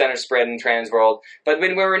 2-page center spread in Transworld. But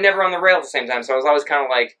we were never on the rail at the same time, so I was always kind of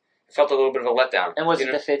like, felt a little bit of a letdown. And was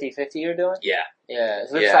it the 50-50 you're doing? Yeah. Yeah.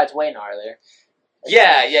 The side's way gnarlier.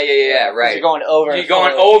 Yeah, right. You're going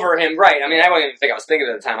over him, right. I mean, I wouldn't even think I was thinking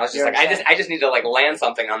at the time. I was just like, I just need to like land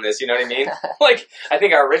something on this, you know what I mean? Like, I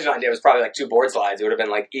think our original idea was probably like 2 board slides. It would have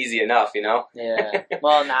been like easy enough, you know? Yeah.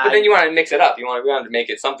 Well, but then you want to mix it up. We wanted to make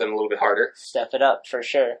it something a little bit harder. Step it up, for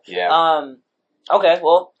sure. Yeah. Okay,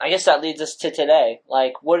 well, I guess that leads us to today.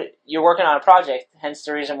 Like, you're working on a project, hence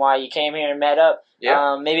the reason why you came here and met up.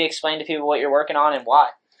 Yeah. Maybe explain to people what you're working on and why.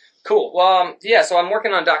 Cool. Well, so I'm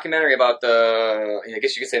working on a documentary about I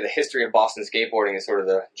guess you could say the history of Boston skateboarding is sort of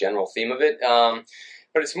the general theme of it.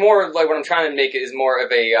 But it's more like what I'm trying to make it is more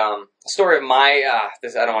of a story of my,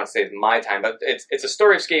 I don't want to say my time, but it's a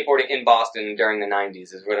story of skateboarding in Boston during the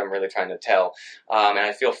 90s is what I'm really trying to tell. And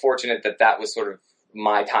I feel fortunate that was sort of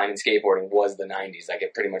my time in skateboarding was the 90s. Like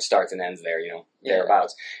it pretty much starts and ends there,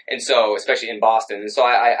 thereabouts. And so, especially in Boston. And so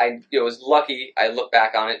I was lucky. I look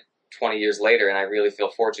back on it 20 years later, and I really feel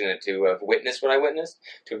fortunate to have witnessed what I witnessed,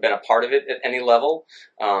 to have been a part of it at any level,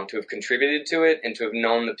 to have contributed to it, and to have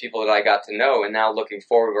known the people that I got to know. And now looking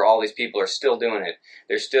forward, where all these people are still doing it.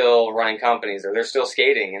 They're still running companies, or they're still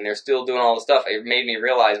skating, and they're still doing all the stuff. It made me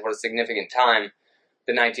realize what a significant time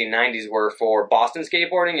the 1990s were for Boston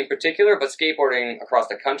skateboarding in particular, but skateboarding across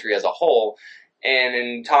the country as a whole. And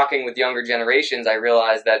in talking with younger generations, I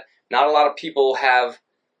realized that not a lot of people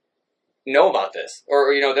know about this,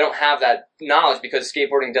 or they don't have that knowledge, because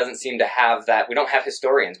skateboarding doesn't seem to have that. We don't have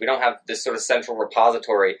historians. We don't have this sort of central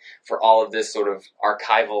repository for all of this sort of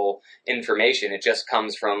archival information. It just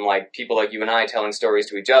comes from like people like you and I telling stories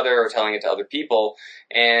to each other or telling it to other people.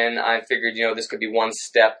 And I figured, this could be one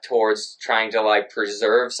step towards trying to like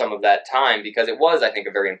preserve some of that time, because it was, I think,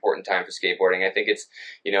 a very important time for skateboarding. I think it's,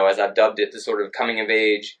 as I've dubbed it, the sort of coming of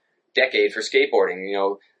age decade for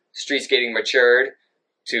skateboarding. Street skating matured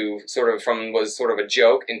to was sort of a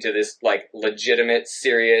joke into this like legitimate,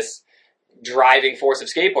 serious driving force of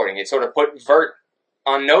skateboarding. It sort of put vert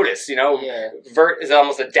on notice, Vert is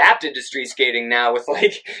almost adapted to street skating now with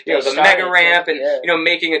like, the mega ramp and,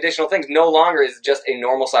 making additional things. No longer is just a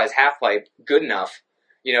normal size half pipe good enough.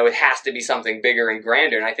 It has to be something bigger and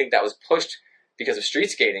grander. And I think that was pushed because of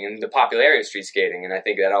street skating and the popularity of street skating. And I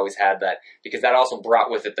think that always had that, because that also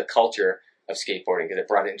brought with it the culture of skateboarding because it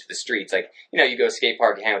brought it into the streets. Like, you know, you go to a skate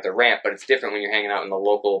park, you hang out at the ramp, but it's different when you're hanging out in the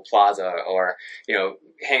local plaza or, you know,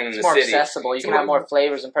 hanging in the more city. Accessible. You can have more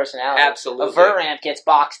flavors and personality. Absolutely. A vert ramp gets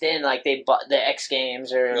boxed in, like the X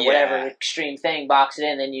Games or Yeah. whatever extreme thing, box it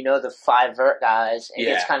in, then you know the 5 vert guys. It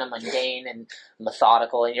Yeah. gets kind of mundane and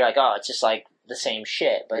methodical, and you're like, oh, it's just like the same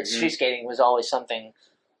shit. But street skating was always something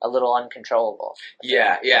a little uncontrollable.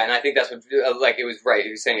 Yeah, and I think that's what, like, it was right. He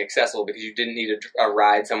was saying accessible because you didn't need a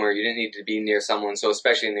ride somewhere. You didn't need to be near someone. So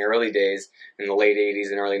especially in the early days, in the late 80s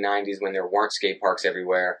and early 90s when there weren't skate parks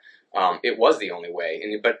everywhere, it was the only way.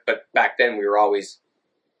 But back then we were always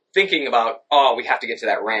thinking about, oh, we have to get to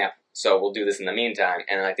that ramp, so we'll do this in the meantime.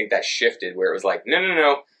 And I think that shifted where it was like,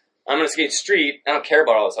 no, I'm going to skate street. I don't care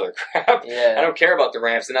about all this other crap. Yeah. I don't care about the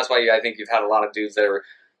ramps. And that's why I think you've had a lot of dudes that are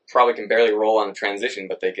probably can barely roll on the transition,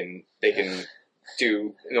 but they can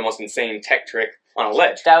do the most insane tech trick on a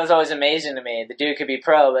ledge. That was always amazing to me. The dude could be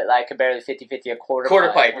pro, but like could barely 50-50 a quarter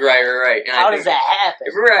pipe. Right. And How does that happen?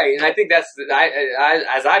 Right, and I think that's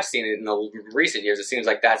as I've seen it in the recent years, it seems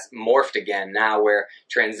like that's morphed again now, where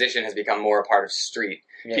transition has become more a part of street.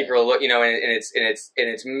 Yeah. People are look, you know, and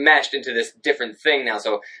it's meshed into this different thing now.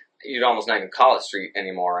 So you'd almost not even call it street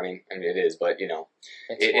anymore. I mean it is, but you know,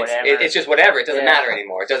 it's just whatever. It doesn't matter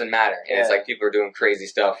anymore. It doesn't matter. And it's like people are doing crazy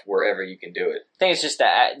stuff wherever you can do it. I think it's just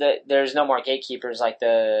that there's no more gatekeepers like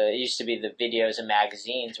it used to be. The videos and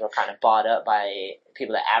magazines were kind of bought up by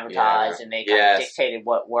people that advertised, and they kind of dictated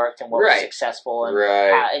what worked and what was successful, and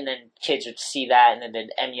and then kids would see that and then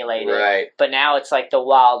they'd emulate it. But now it's like the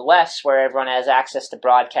Wild West where everyone has access to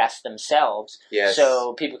broadcast themselves,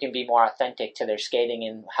 so people can be more authentic to their skating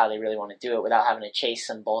and how they really want to do it without having to chase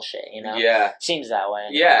some bullshit, you know? Yeah. Seems that way.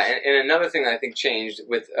 Yeah, and another thing that I think changed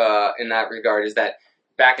with in that regard is that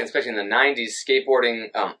back, especially in the 90s, skateboarding,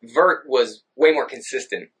 vert was way more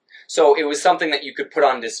consistent. So it was something that you could put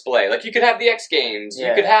on display. Like, you could have the X Games.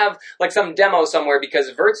 You could have, like, some demo somewhere because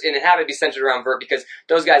verts, and it had to be centered around vert because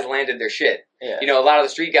those guys landed their shit. Yeah. You know, a lot of the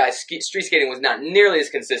street guys, street skating was not nearly as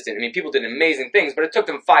consistent. I mean, people did amazing things, but it took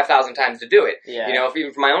them 5,000 times to do it. Yeah. You know,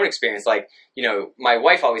 even from my own experience, like, you know, my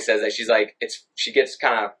wife always says that she's like, she gets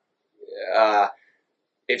kind of,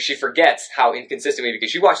 if she forgets how inconsistent we, because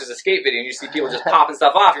she watches a skate video and you see people just popping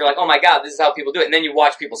stuff off, you're like, oh my god, this is how people do it. And then you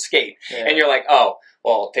watch people skate, and you're like, oh,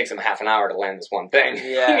 well, it takes them half an hour to land this one thing.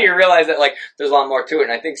 Yeah. You realize that, like, there's a lot more to it.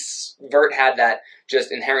 And I think vert had that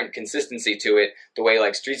just inherent consistency to it, the way,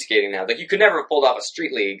 like, street skating now. Like, you could never have pulled off a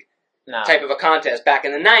street league type of a contest back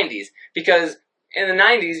in the 90s, because in the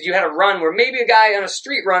 90s, you had a run where maybe a guy on a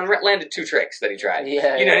street run landed 2 tricks that he tried.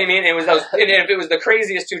 Yeah, you know what I mean? It was those, and if it was the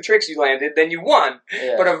craziest 2 tricks you landed, then you won.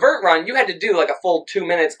 Yeah. But a vert run, you had to do like a full 2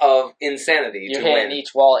 minutes of insanity to win. You're hitting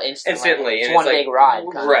each wall instantly. It's one like, big ride.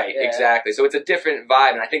 Right, exactly. So it's a different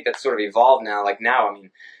vibe, and I think that's sort of evolved now. Like now, I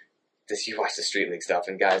mean, you watch the street league stuff,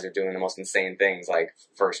 and guys are doing the most insane things, like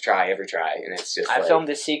first try, every try, and it's just. I filmed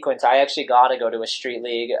this sequence. I actually got to go to a street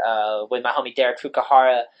league with my homie Derek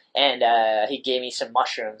Fukuhara, and he gave me some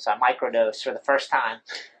mushrooms. I microdosed for the first time.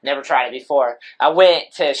 Never tried it before. I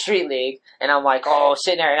went to street league, and I'm like,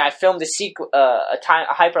 sitting there, and I filmed a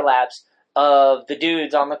hyperlapse of the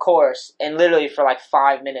dudes on the course, and literally for like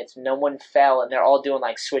 5 minutes, no one fell, and they're all doing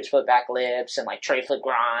like switch flip back lips and like tray flip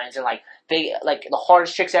grinds and like the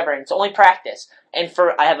hardest tricks ever, and it's only practice. And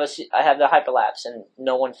I have the hyperlapse, and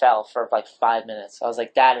no one fell for like 5 minutes. I was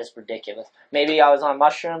like, that is ridiculous. Maybe I was on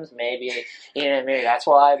mushrooms, maybe maybe that's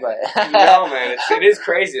why. But no, man, it is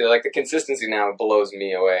crazy. Like the consistency now blows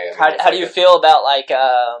me away. I mean, how do you feel about like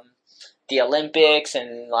the Olympics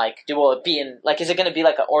and like is it going to be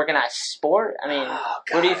like an organized sport? I mean,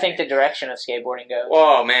 where do you think the direction of skateboarding goes?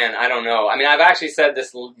 Oh man, I don't know. I mean, I've actually said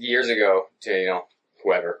this years ago to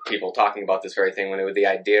whoever, people talking about this very thing when the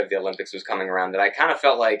idea of the Olympics was coming around, that I kind of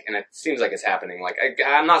felt like, and it seems like it's happening. Like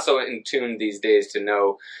I'm not so in tune these days to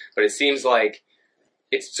know, but it seems like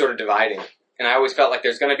it's sort of dividing. And I always felt like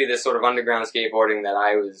there's going to be this sort of underground skateboarding that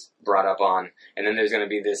I was brought up on, and then there's going to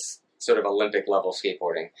be this sort of Olympic level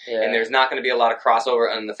skateboarding. Yeah. And there's not going to be a lot of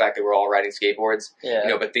crossover on the fact that we're all riding skateboards.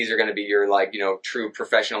 Yeah. But these are going to be your true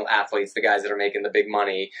professional athletes, the guys that are making the big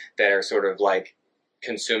money, that are sort of like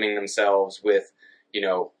consuming themselves with,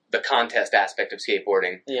 the contest aspect of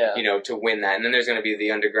skateboarding, to win that. And then there's going to be the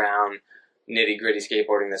underground nitty gritty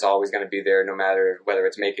skateboarding that's always going to be there, no matter whether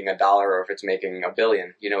it's making $1 or if it's making $1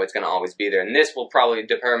 billion. It's going to always be there. And this will probably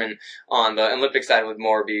determine on the Olympic side would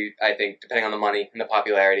more be, I think, depending on the money and the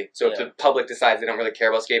popularity. So if the public decides they don't really care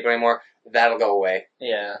about skateboarding anymore, that'll go away.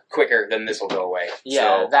 Yeah. Quicker than this will go away.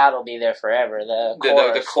 Yeah, so, that'll be there forever.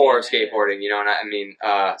 The core of skateboarding, and I mean,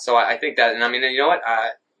 so I think that, and I mean, you know what?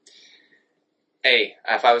 Hey,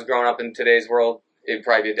 if I was growing up in today's world,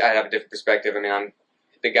 I'd have a different perspective. I mean,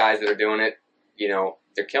 the guys that are doing it, you know,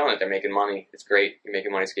 they're killing it. They're making money. It's great. You're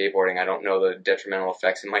making money skateboarding. I don't know the detrimental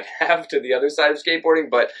effects it might have to the other side of skateboarding,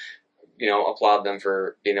 but, you know, applaud them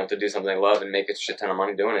for being able to do something they love and make a shit ton of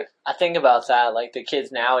money doing it. I think about that, like the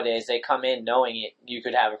kids nowadays, they come in knowing you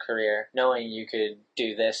could have a career, knowing you could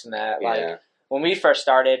do this and that. Like, Yeah. when we first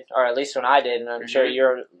started, or at least when I did, and I'm sure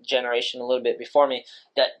your generation a little bit before me,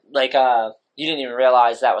 that, like, you didn't even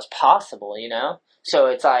realize that was possible, you know? So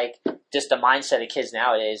it's like, just the mindset of kids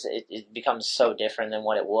nowadays, it becomes so different than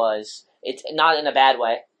what it was. It's not in a bad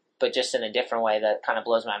way, but just in a different way that kind of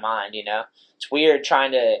blows my mind, you know? It's weird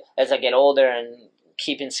trying to, as I get older and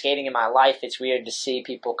keeping skating in my life, it's weird to see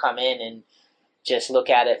people come in and just look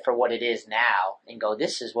at it for what it is now and go,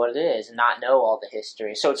 this is what it is, and not know all the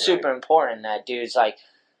history. So it's super important that dudes, like,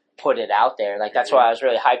 put it out there. Like, that's why I was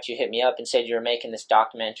really hyped you hit me up and said you were making this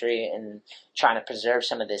documentary and trying to preserve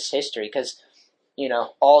some of this history, because, you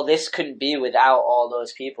know, all this couldn't be without all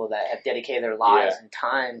those people that have dedicated their lives and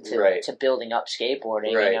time to building up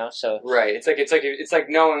skateboarding, you know? So It's like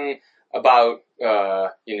knowing about,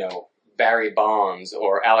 you know, Barry Bonds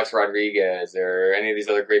or Alex Rodriguez or any of these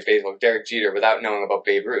other great baseball, Derek Jeter, without knowing about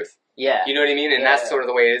Babe Ruth. Yeah. You know what I mean? And that's sort of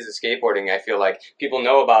the way it is with skateboarding. I feel like people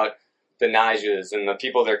know about the Najas and the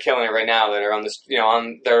people that are killing it right now that are on this, you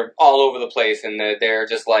know, they're all over the place, and they're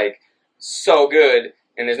just like so good,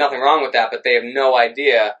 and there's nothing wrong with that, but they have no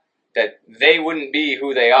idea that they wouldn't be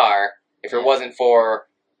who they are if it wasn't for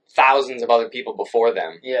thousands of other people before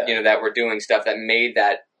them, you know, that were doing stuff that made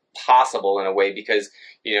that possible in a way, because,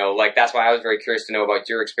 you know, like, that's why I was very curious to know about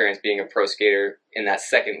your experience being a pro skater in that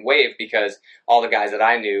second wave, because all the guys that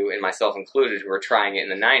I knew, and myself included, who were trying it in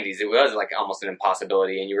the 90s, it was like almost an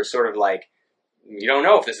impossibility, and you were sort of like, you don't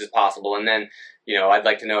know if this is possible. And then, you know, I'd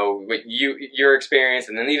like to know what your experience,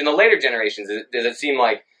 and then even the later generations, does it seem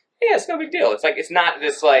like, yeah, it's no big deal? It's like, it's not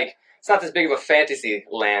this big of a fantasy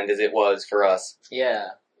land as it was for us. Yeah.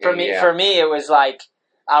 For me, it was like,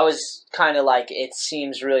 I was kind of like, it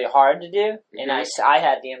seems really hard to do, and I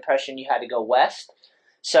had the impression you had to go west.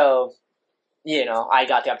 So, you know, I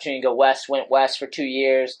got the opportunity to go west, went west for 2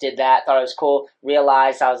 years, did that, thought it was cool,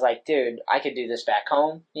 realized I was like, dude, I could do this back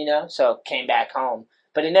home, you know, so came back home.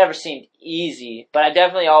 But it never seemed easy, but I've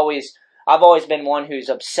always been one who's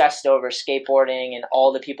obsessed over skateboarding and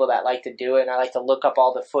all the people that like to do it, and I like to look up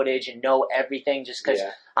all the footage and know everything just because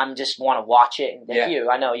I just want to watch it. And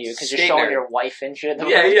I know you, because you're showing your wife and shit.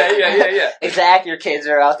 Yeah. Exactly. Your kids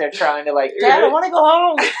are out there trying to, like, Dad, I want to go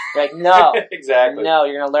home. You're like, no. Exactly. No,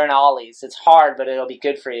 you're going to learn ollies. It's hard, but it'll be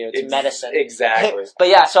good for you. It's medicine. Exactly. But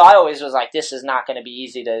yeah, so I always was like, this is not going to be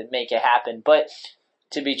easy to make it happen. But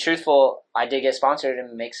to be truthful, I did get sponsored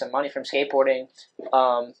and make some money from skateboarding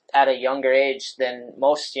at a younger age than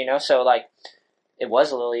most, you know, so, like, it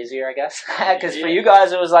was a little easier, I guess, because for you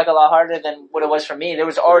guys, it was, like, a lot harder than what it was for me. There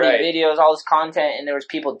was already videos, all this content, and there was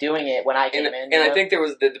people doing it when I came in. And I think there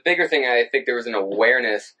was, the bigger thing, I think there was an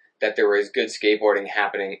awareness that there was good skateboarding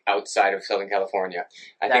happening outside of Southern California.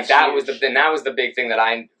 I think that was the big thing that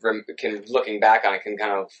I can, looking back on it, can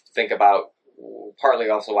kind of think about. Partly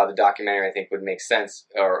also why the documentary, I think, would make sense,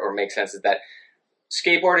 or make sense, is that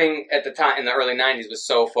skateboarding at the time in the early 90s was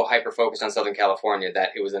so hyper focused on Southern California that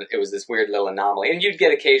it was this weird little anomaly. And you'd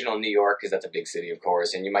get occasional New York, because that's a big city, of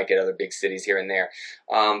course, and you might get other big cities here and there,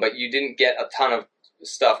 but you didn't get a ton of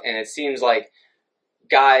stuff. And it seems like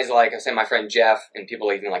guys like, I say, my friend Jeff, and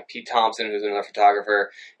people even like Pete Thompson, who's another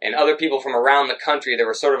photographer, and other people from around the country that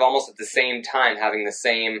were sort of almost at the same time having the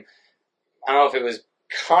same, I don't know if it was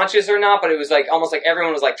conscious or not, but it was like almost like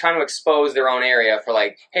everyone was like trying to expose their own area for,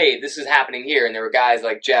 like, hey, this is happening here. And there were guys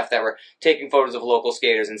like Jeff that were taking photos of local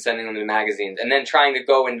skaters and sending them to magazines, and then trying to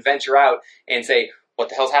go and venture out and say, what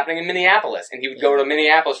the hell's happening in Minneapolis? And he would go to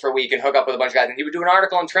Minneapolis for a week and hook up with a bunch of guys, and he would do an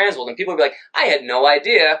article on Transworld, and people would be like, I had no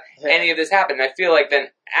idea any of this happened. And I feel like then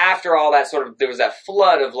after all that sort of, there was that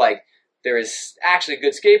flood of, like, there is actually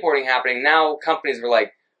good skateboarding happening. Now companies were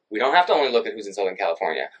like, we don't have to only look at who's in Southern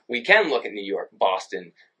California. We can look at New York,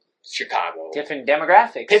 Boston, Chicago. Different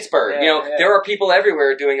demographics. Pittsburgh. There are people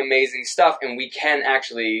everywhere doing amazing stuff, and we can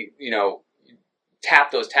actually, you know,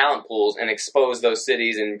 tap those talent pools and expose those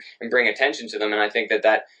cities and bring attention to them. And I think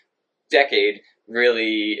that decade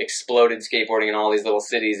really exploded skateboarding in all these little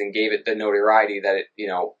cities and gave it the notoriety that it, you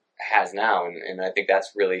know, has now. And I think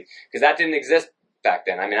that's really, because that didn't exist back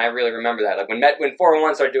then. I mean, I really remember that. Like when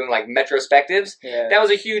 411 started doing like metrospectives, that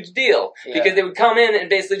was a huge deal because they would come in and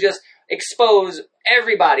basically just expose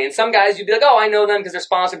everybody. And some guys you'd be like, oh, I know them because they're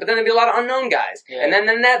sponsored, but then there'd be a lot of unknown guys. And then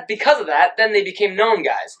that, because of that, then they became known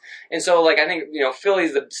guys. And so, like, I think, you know,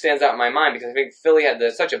 Philly's stands out in my mind because I think Philly had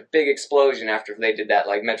such a big explosion after they did that,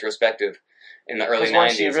 like, metrospective. in the early 'Cause 90s.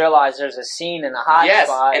 once you realize there's a scene in a hot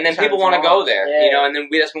spot, and then it people turns want to them go on. there, Yeah. you know, and then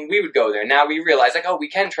that's when we would go there. Now we realize, like, oh, we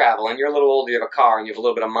can travel, and you're a little older, you have a car, and you have a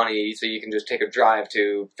little bit of money, so you can just take a drive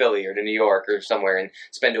to Philly or to New York or somewhere and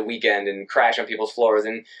spend a weekend and crash on people's floors,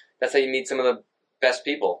 and that's how you meet some of the best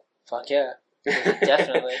people. Fuck yeah.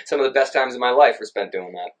 Definitely. Some of the best times of my life were spent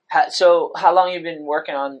doing that. So how long have you been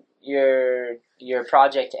working on your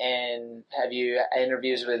project, and have you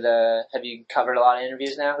interviews with have you covered a lot of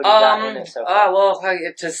interviews now? Who do you got in it so far? Well,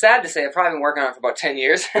 it's sad to say I've probably been working on it for about 10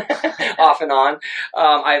 years, off and on.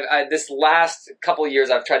 This last couple of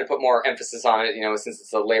years I've tried to put more emphasis on it, you know, since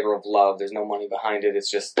it's a labor of love. There's no money behind it.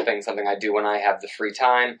 It's just something I do when I have the free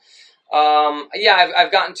time. I've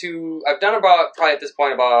done about, probably at this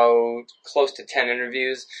point, about close to 10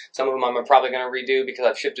 interviews. Some of them I'm probably going to redo because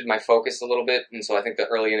I've shifted my focus a little bit, and so I think the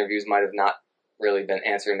early interviews might have not really been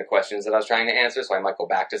answering the questions that I was trying to answer, so I might go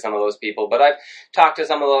back to some of those people. But I've talked to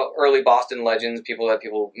some of the early Boston legends, people that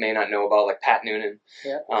people may not know about, like Pat Noonan,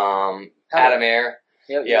 Adam Air.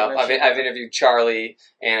 I've interviewed Charlie,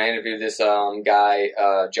 and I interviewed this guy,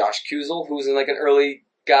 Josh Kuzel, who's in like an early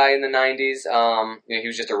guy in the 90s. He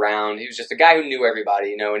was just around. He was just a guy who knew everybody,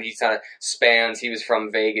 you know, and he kind of spans. He was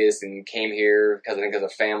from Vegas and came here because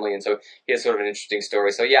of family, and so he has sort of an interesting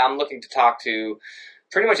story. So yeah, I'm looking to talk to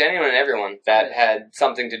pretty much anyone and everyone that had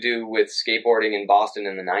something to do with skateboarding in Boston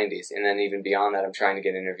in the 90s. And then even beyond that, I'm trying to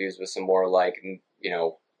get interviews with some more, like, you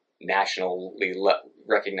know, nationally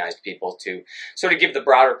recognized people to sort of give the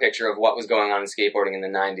broader picture of what was going on in skateboarding in the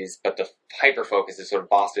 90s, but the hyper focus is sort of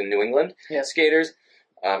Boston, New England skaters.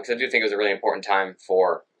 Because I do think it was a really important time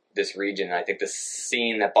for this region. And I think the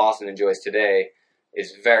scene that Boston enjoys today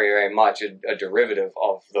is very, very much a derivative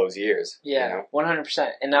of those years. Yeah, you know?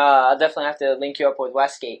 100%. And I'll definitely have to link you up with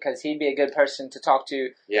Westgate, because he'd be a good person to talk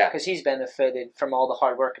to. Yeah. Because he's benefited from all the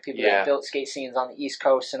hard work of people that built skate scenes on the East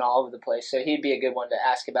Coast and all over the place. So he'd be a good one to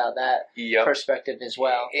ask about that perspective as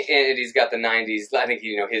well. And he's got the 90s. I think,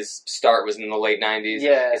 you know, his start was in the late 90s.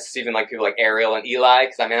 Yeah. It's even like people like Ariel and Eli,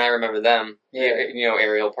 because, I mean, I remember them. Yeah. You know,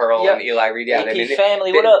 Ariel Pearl and Eli Reed. Yeah, AP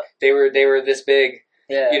family, what up? They were this big.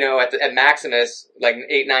 Yeah. You know, at Maximus, like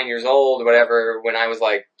 8, 9 years old or whatever, when I was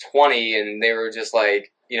like 20, and they were just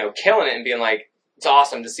like, you know, killing it and being like, it's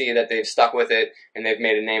awesome to see that they've stuck with it and they've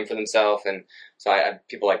made a name for themselves. And so I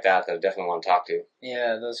people like that I definitely want to talk to.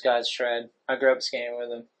 Yeah, those guys shred. I grew up skating with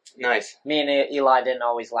them. Nice. Me and Eli didn't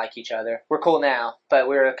always like each other. We're cool now, but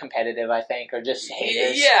we were competitive, I think, or just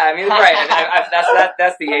haters. Yeah, I mean, right. And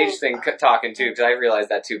that's the age thing talking too, because I realized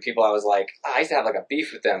that too. People, I was like, I used to have like a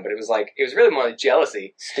beef with them, but it was really more like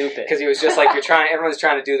jealousy. Stupid. Because it was just like everyone's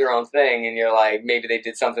trying to do their own thing, and you're like, maybe they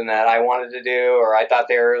did something that I wanted to do, or I thought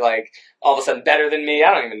they were like all of a sudden better than me.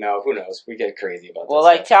 I don't even know. Who knows? We get crazy about this. Well,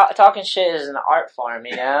 like talking shit is an art form,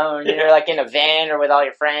 you know? And you're like in a van or with all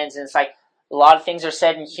your friends, and it's like, a lot of things are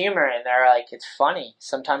said in humor, and they're like, it's funny.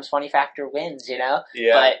 Sometimes funny factor wins, you know?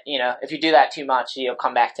 Yeah. But, you know, if you do that too much, you'll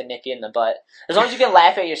come back to nip you in the butt. As long as you can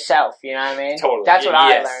laugh at yourself, you know what I mean? Totally. That's what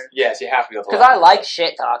I learned. Yes, you have to be able to. Because I like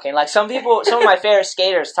shit talking. Like, some of my favorite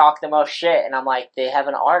skaters talk the most shit, and I'm like, they have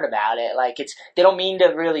an art about it. Like, they don't mean to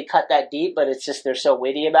really cut that deep, but it's just they're so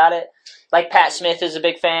witty about it. Like, Pat Smith is a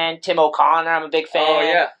big fan. Tim O'Connor, I'm a big fan.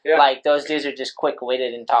 Oh, yeah. Like, those dudes are just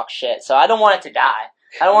quick-witted and talk shit. So I don't want it to die.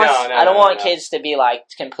 I don't want kids to be like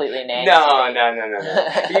completely negative. No.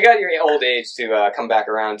 You got your old age to come back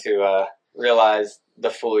around to realize the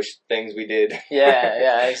foolish things we did.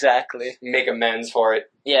 Yeah, exactly. Make amends for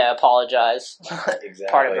it. Yeah, apologize. Exactly.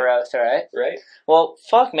 Part of growth, right? Right. Well,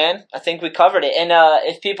 fuck, man. I think we covered it. And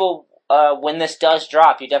if people, when this does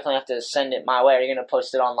drop, you definitely have to send it my way. Are you going to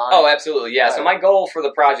post it online? Oh, absolutely, yeah. So my goal for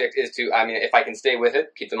the project is to, I mean, if I can stay with it,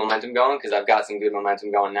 keep the momentum going, because I've got some good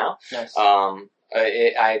momentum going now. Nice.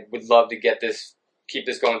 I would love to keep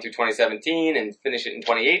this going through 2017 and finish it in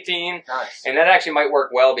 2018. Nice. And that actually might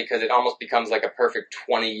work well because it almost becomes like a perfect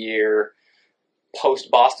 20-year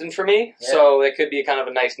post-Boston for me. Yeah. So it could be kind of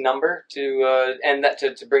a nice number to end that,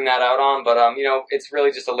 to bring that out on. But, you know, it's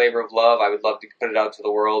really just a labor of love. I would love to put it out to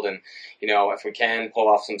the world. And, you know, if we can pull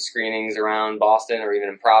off some screenings around Boston or even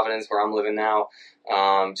in Providence where I'm living now,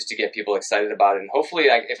 just to get people excited about it. And hopefully,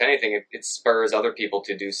 if anything, it spurs other people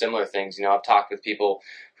to do similar things. You know, I've talked with people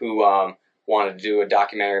who wanted to do a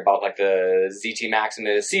documentary about like the ZT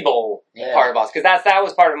Maximus Sea Bowl part of Boston. Because that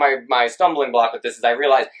was part of my stumbling block with this, is I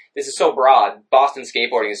realized this is so broad. Boston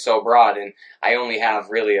skateboarding is so broad, and I only have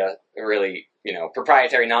really you know,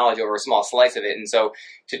 proprietary knowledge over a small slice of it. And so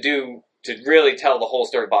to really tell the whole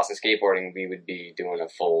story of Boston skateboarding, we would be doing a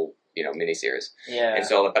full, you know, miniseries. Yeah. And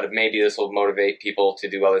so, but maybe this will motivate people to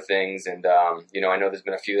do other things. And, you know, I know there's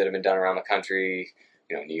been a few that have been done around the country,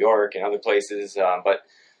 you know, New York and other places. But,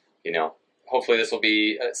 you know, hopefully this will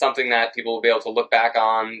be something that people will be able to look back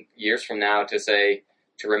on years from now to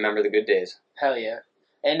remember the good days. Hell yeah.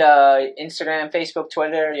 And Instagram, Facebook,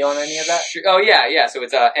 Twitter, you on any of that? Oh, yeah. So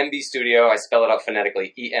it's MB Studio. I spell it out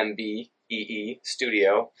phonetically. EMBEE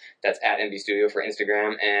Studio. That's at MB Studio for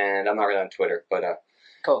Instagram. And I'm not really on Twitter, but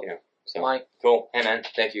cool. So Mike. Cool. Hey, man.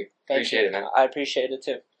 Thank you. Appreciate it, man. I appreciate it,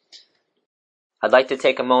 too. I'd like to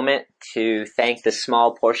take a moment to thank the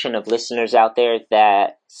small portion of listeners out there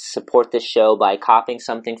that support this show by copying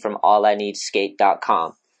something from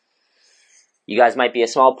allineedskate.com. You guys might be a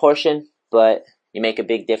small portion, but you make a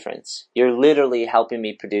big difference. You're literally helping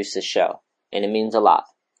me produce this show, and it means a lot.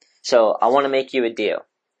 So I want to make you a deal.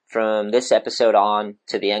 From this episode on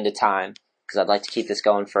to the end of time, because I'd like to keep this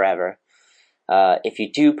going forever. If you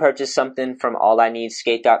do purchase something from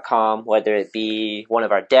allineedskate.com, whether it be one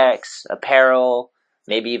of our decks, apparel,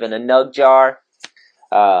 maybe even a nug jar,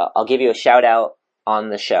 I'll give you a shout out on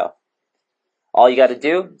the show. All you got to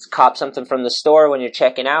do is cop something from the store when you're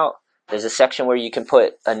checking out. There's a section where you can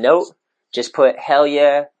put a note. Just put, hell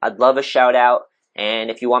yeah, I'd love a shout out. And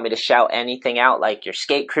if you want me to shout anything out, like your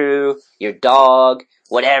skate crew, your dog,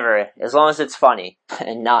 whatever, as long as it's funny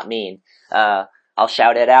and not mean, I'll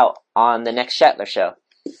shout it out on the next Shetler show.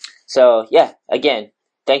 So, yeah, again,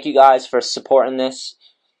 thank you guys for supporting this.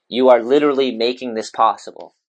 You are literally making this possible.